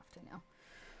guess I don't have to now.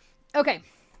 Okay.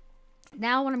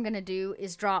 Now what I'm gonna do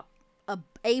is drop a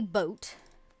boat.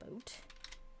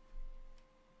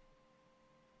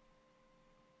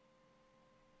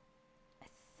 I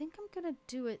think I'm gonna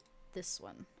do it this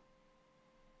one.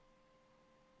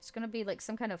 It's gonna be like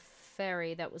some kind of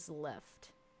ferry that was left.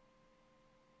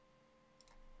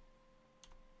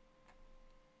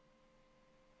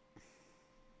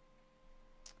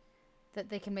 That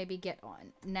they can maybe get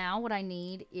on. Now what I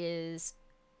need is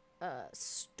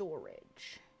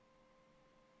storage.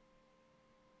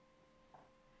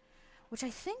 Which I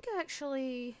think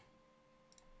actually...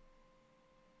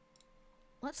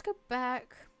 Let's go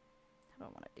back... I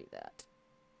don't want to do that.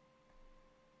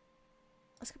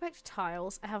 Let's go back to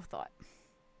tiles. I have a thought.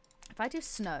 If I do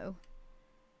snow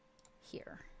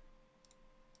here,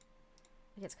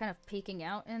 like it's kind of peeking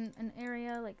out in an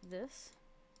area like this,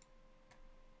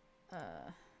 like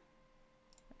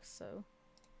so.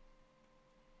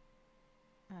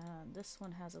 This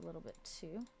one has a little bit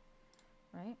too,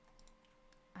 right?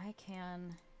 I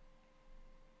can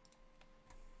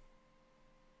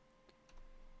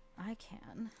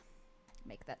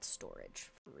make that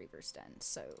storage for Reaver's Den.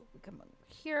 So we come over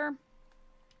here.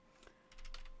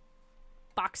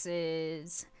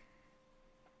 Boxes.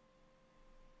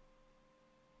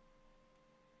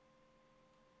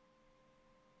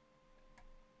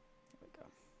 There we go.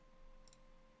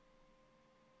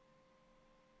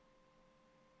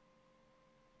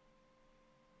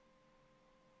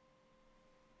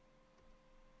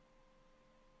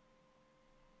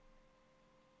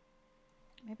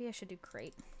 Maybe I should do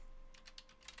crate.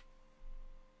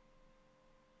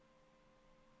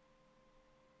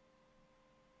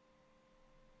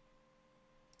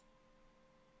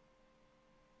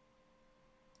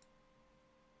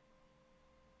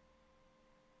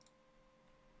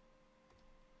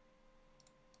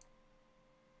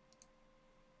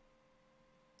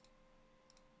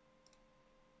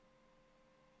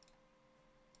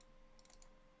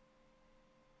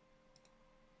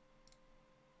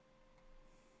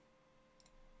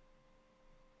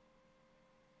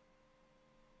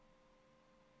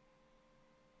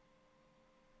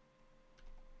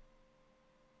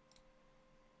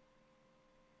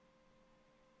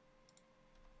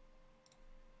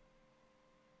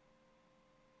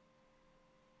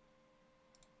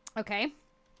 Okay.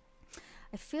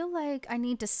 I feel like I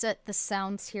need to set the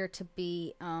sounds here to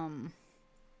be,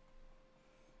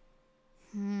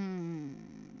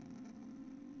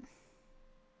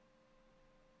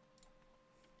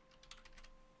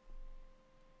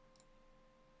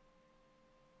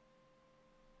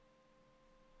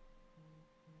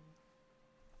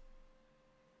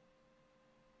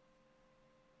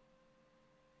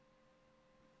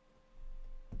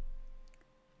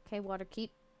 Okay, water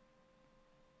keep.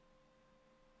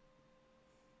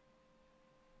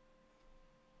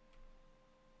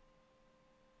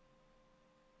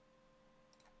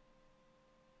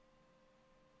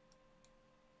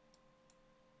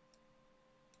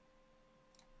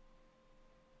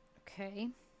 Okay.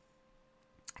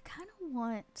 I kind of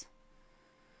want...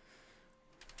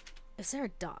 Is there a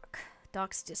dock?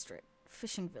 Docks district.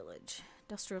 Fishing village.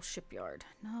 Industrial shipyard.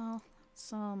 No.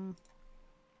 Some...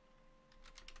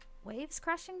 Waves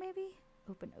crashing, maybe?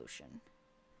 Open ocean.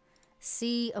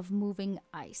 Sea of moving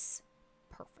ice.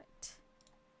 Perfect.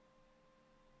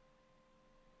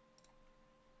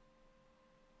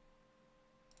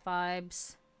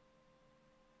 Vibes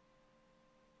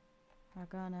are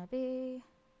gonna be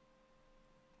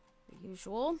the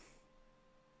usual.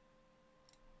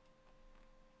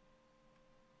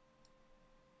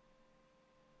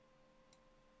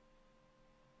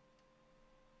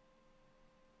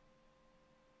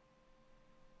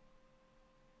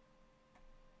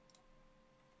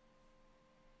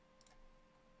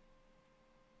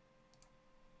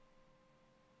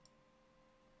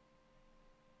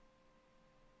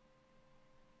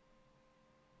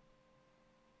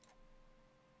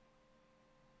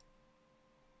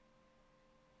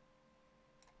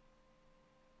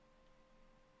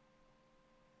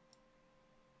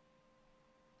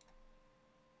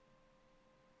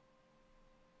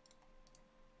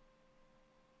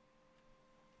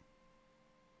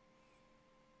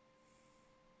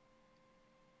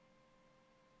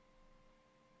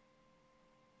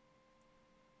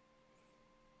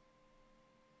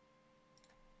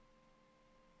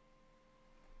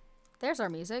 There's our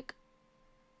music.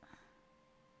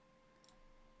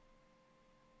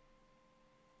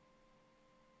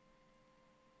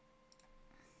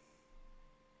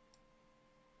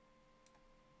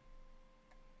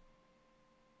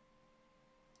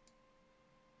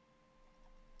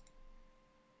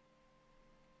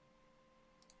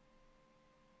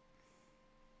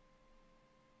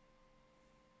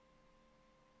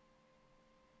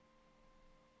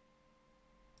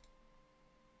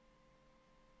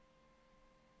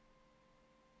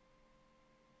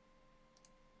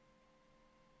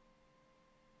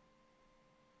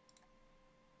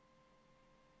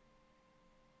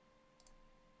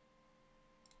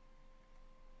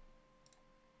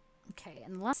 Okay,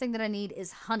 and the last thing that I need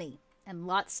is honey, and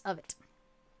lots of it.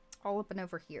 All up and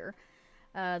over here.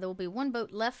 There will be one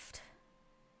boat left.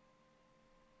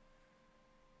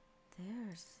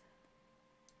 There's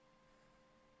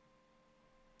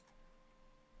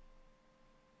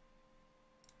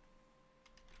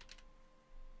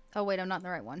Oh, wait, I'm not in the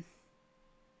right one.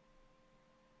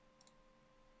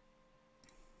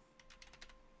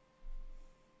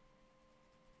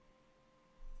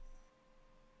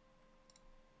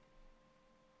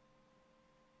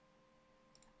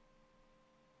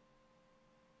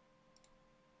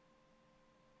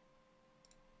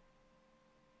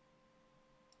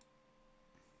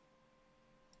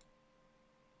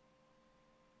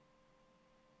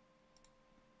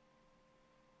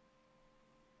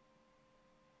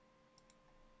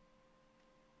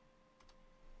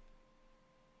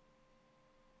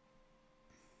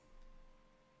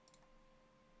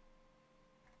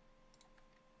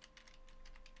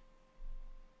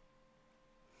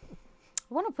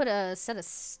 I want to put a set of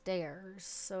stairs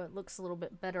so it looks a little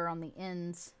bit better on the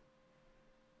ends.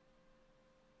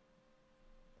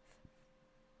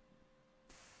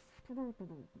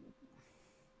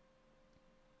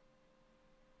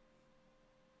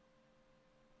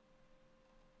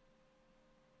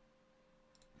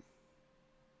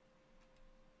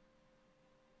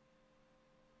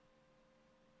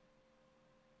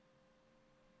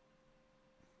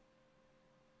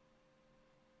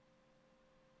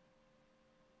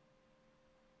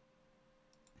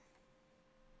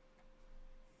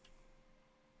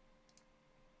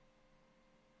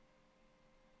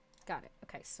 Got it.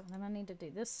 Okay, so then I need to do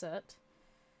this set.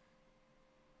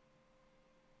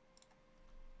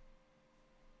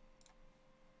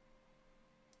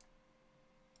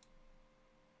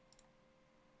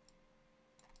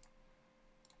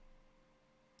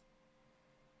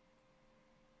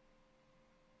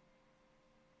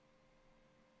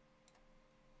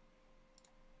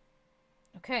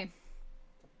 Okay.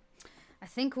 I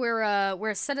think we're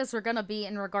as set as we're gonna be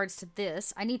in regards to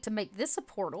this. I need to make this a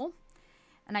portal.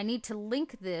 And I need to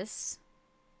link this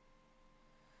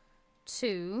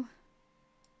to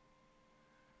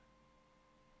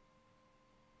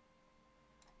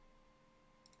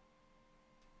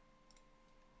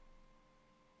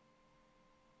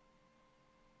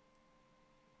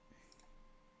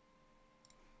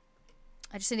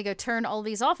I just need to go turn all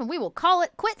these off and we will call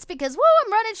it quits because, woo,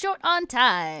 I'm running short on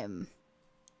time.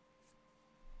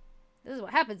 This is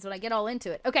what happens when I get all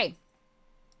into it. Okay.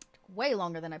 Took way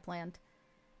longer than I planned.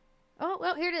 Oh,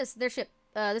 well, here it is. Their ship.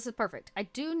 This is perfect. I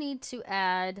do need to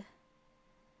add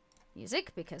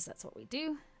music because that's what we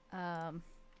do.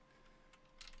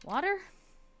 Water?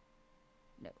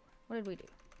 No. What did we do?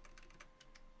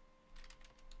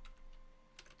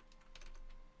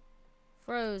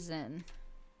 Frozen.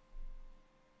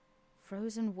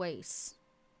 Frozen wastes.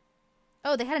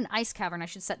 Oh, they had an ice cavern. I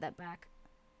should set that back.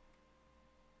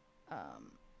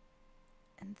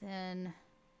 And then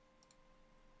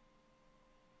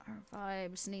our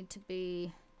vibes need to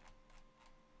be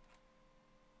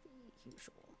the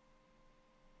usual.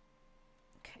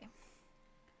 Okay.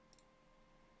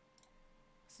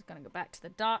 This is gonna go back to the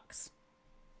docks.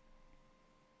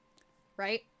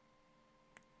 Right?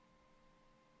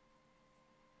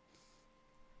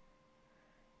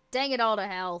 Dang it all to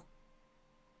hell.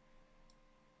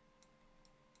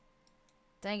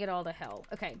 Dang it all to hell.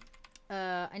 Okay.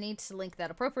 I need to link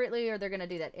that appropriately or they're going to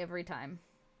do that every time.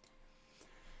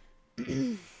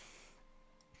 I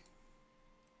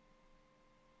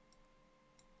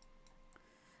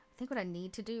think what I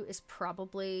need to do is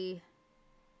probably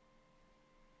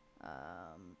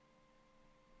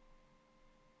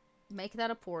make that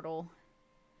a portal.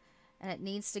 And it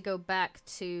needs to go back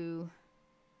to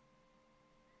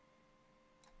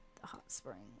the hot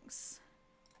springs.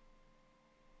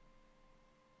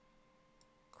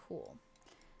 Cool.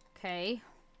 Okay.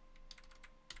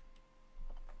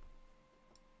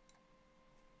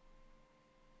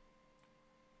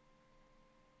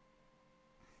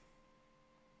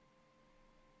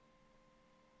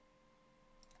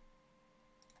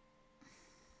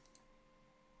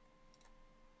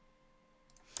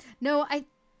 No,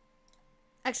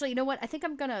 actually, you know what? I think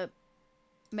I'm gonna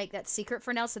make that secret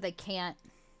for now so they can't.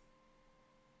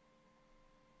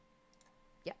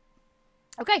 Yeah.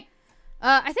 Okay.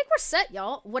 I think we're set,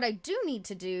 y'all. What I do need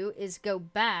to do is go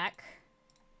back.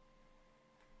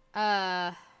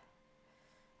 I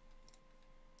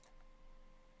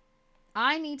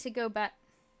need to go back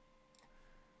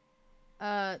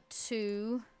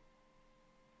to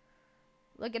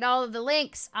look at all of the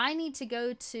links. I need to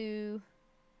go to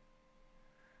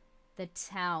the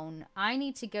town. I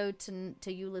need to go to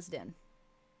Eula's Den.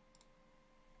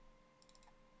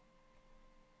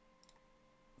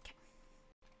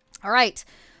 All right,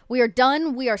 we are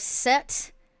done. We are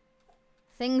set.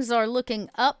 Things are looking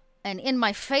up. and in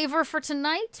my favor for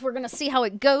tonight. We're going to see how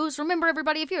it goes. Remember,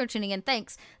 everybody, if you're tuning in,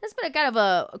 thanks. This has been a kind of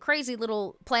a crazy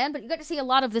little plan, but you got to see a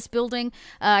lot of this building.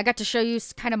 I got to show you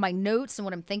kind of my notes and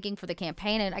what I'm thinking for the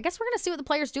campaign, and I guess we're going to see what the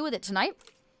players do with it tonight.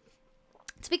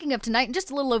 Speaking of tonight, in just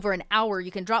a little over an hour,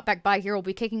 you can drop back by here. We'll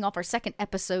be kicking off our second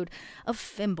episode of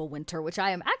Fimbulwinter, which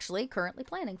I am actually currently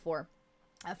planning for.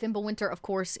 Fimbulwinter, of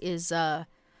course, is a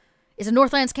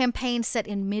Northlands campaign set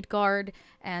in Midgard,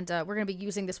 and we're going to be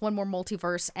using this One More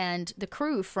Multiverse and the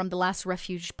crew from the Last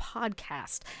Refuge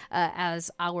podcast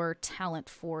as our talent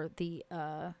for the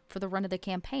run of the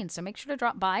campaign. So make sure to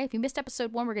drop by. If you missed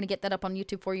episode 1, we're going to get that up on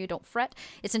YouTube for you. Don't fret.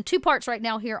 It's in 2 parts right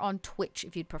now here on Twitch,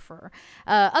 if you'd prefer.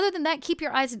 Other than that, keep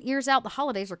your eyes and ears out. The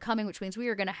holidays are coming, which means we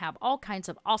are going to have all kinds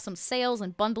of awesome sales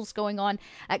and bundles going on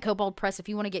at Kobold Press if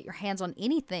you want to get your hands on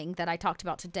anything that I talked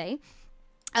about today.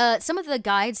 Some of the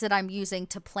guides that I'm using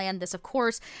to plan this, of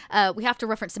course, we have to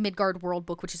reference the Midgard World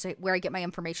Book, which is where I get my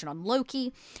information on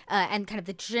Loki, and kind of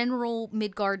the general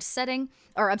Midgard setting,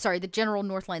 or I'm sorry, the general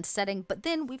Northlands setting. But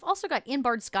then we've also got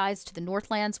Inbard's Guides to the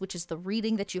Northlands, which is the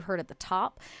reading that you heard at the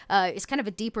top. It's kind of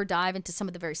a deeper dive into some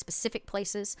of the very specific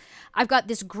places. I've got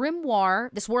this grimoire,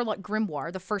 this Warlock grimoire,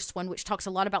 the first one, which talks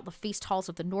a lot about the feast halls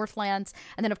of the Northlands,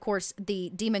 and then, of course, the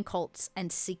demon cults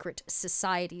and secret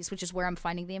societies, which is where I'm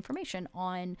finding the information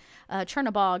on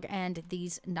Chernobog and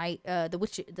these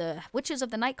the witches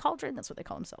of the Night Cauldron. That's what they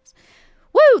call themselves.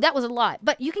 Woo, that was a lot.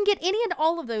 But you can get any and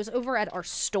all of those over at our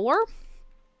store.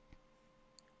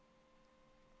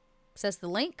 Says the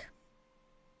link.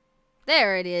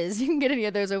 There it is. You can get any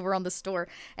of those over on the store.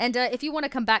 And if you want to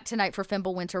come back tonight for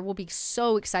Fimbulwinter, we'll be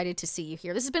so excited to see you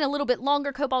here. This has been a little bit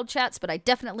longer Kobold Chats, but I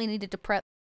definitely needed to prep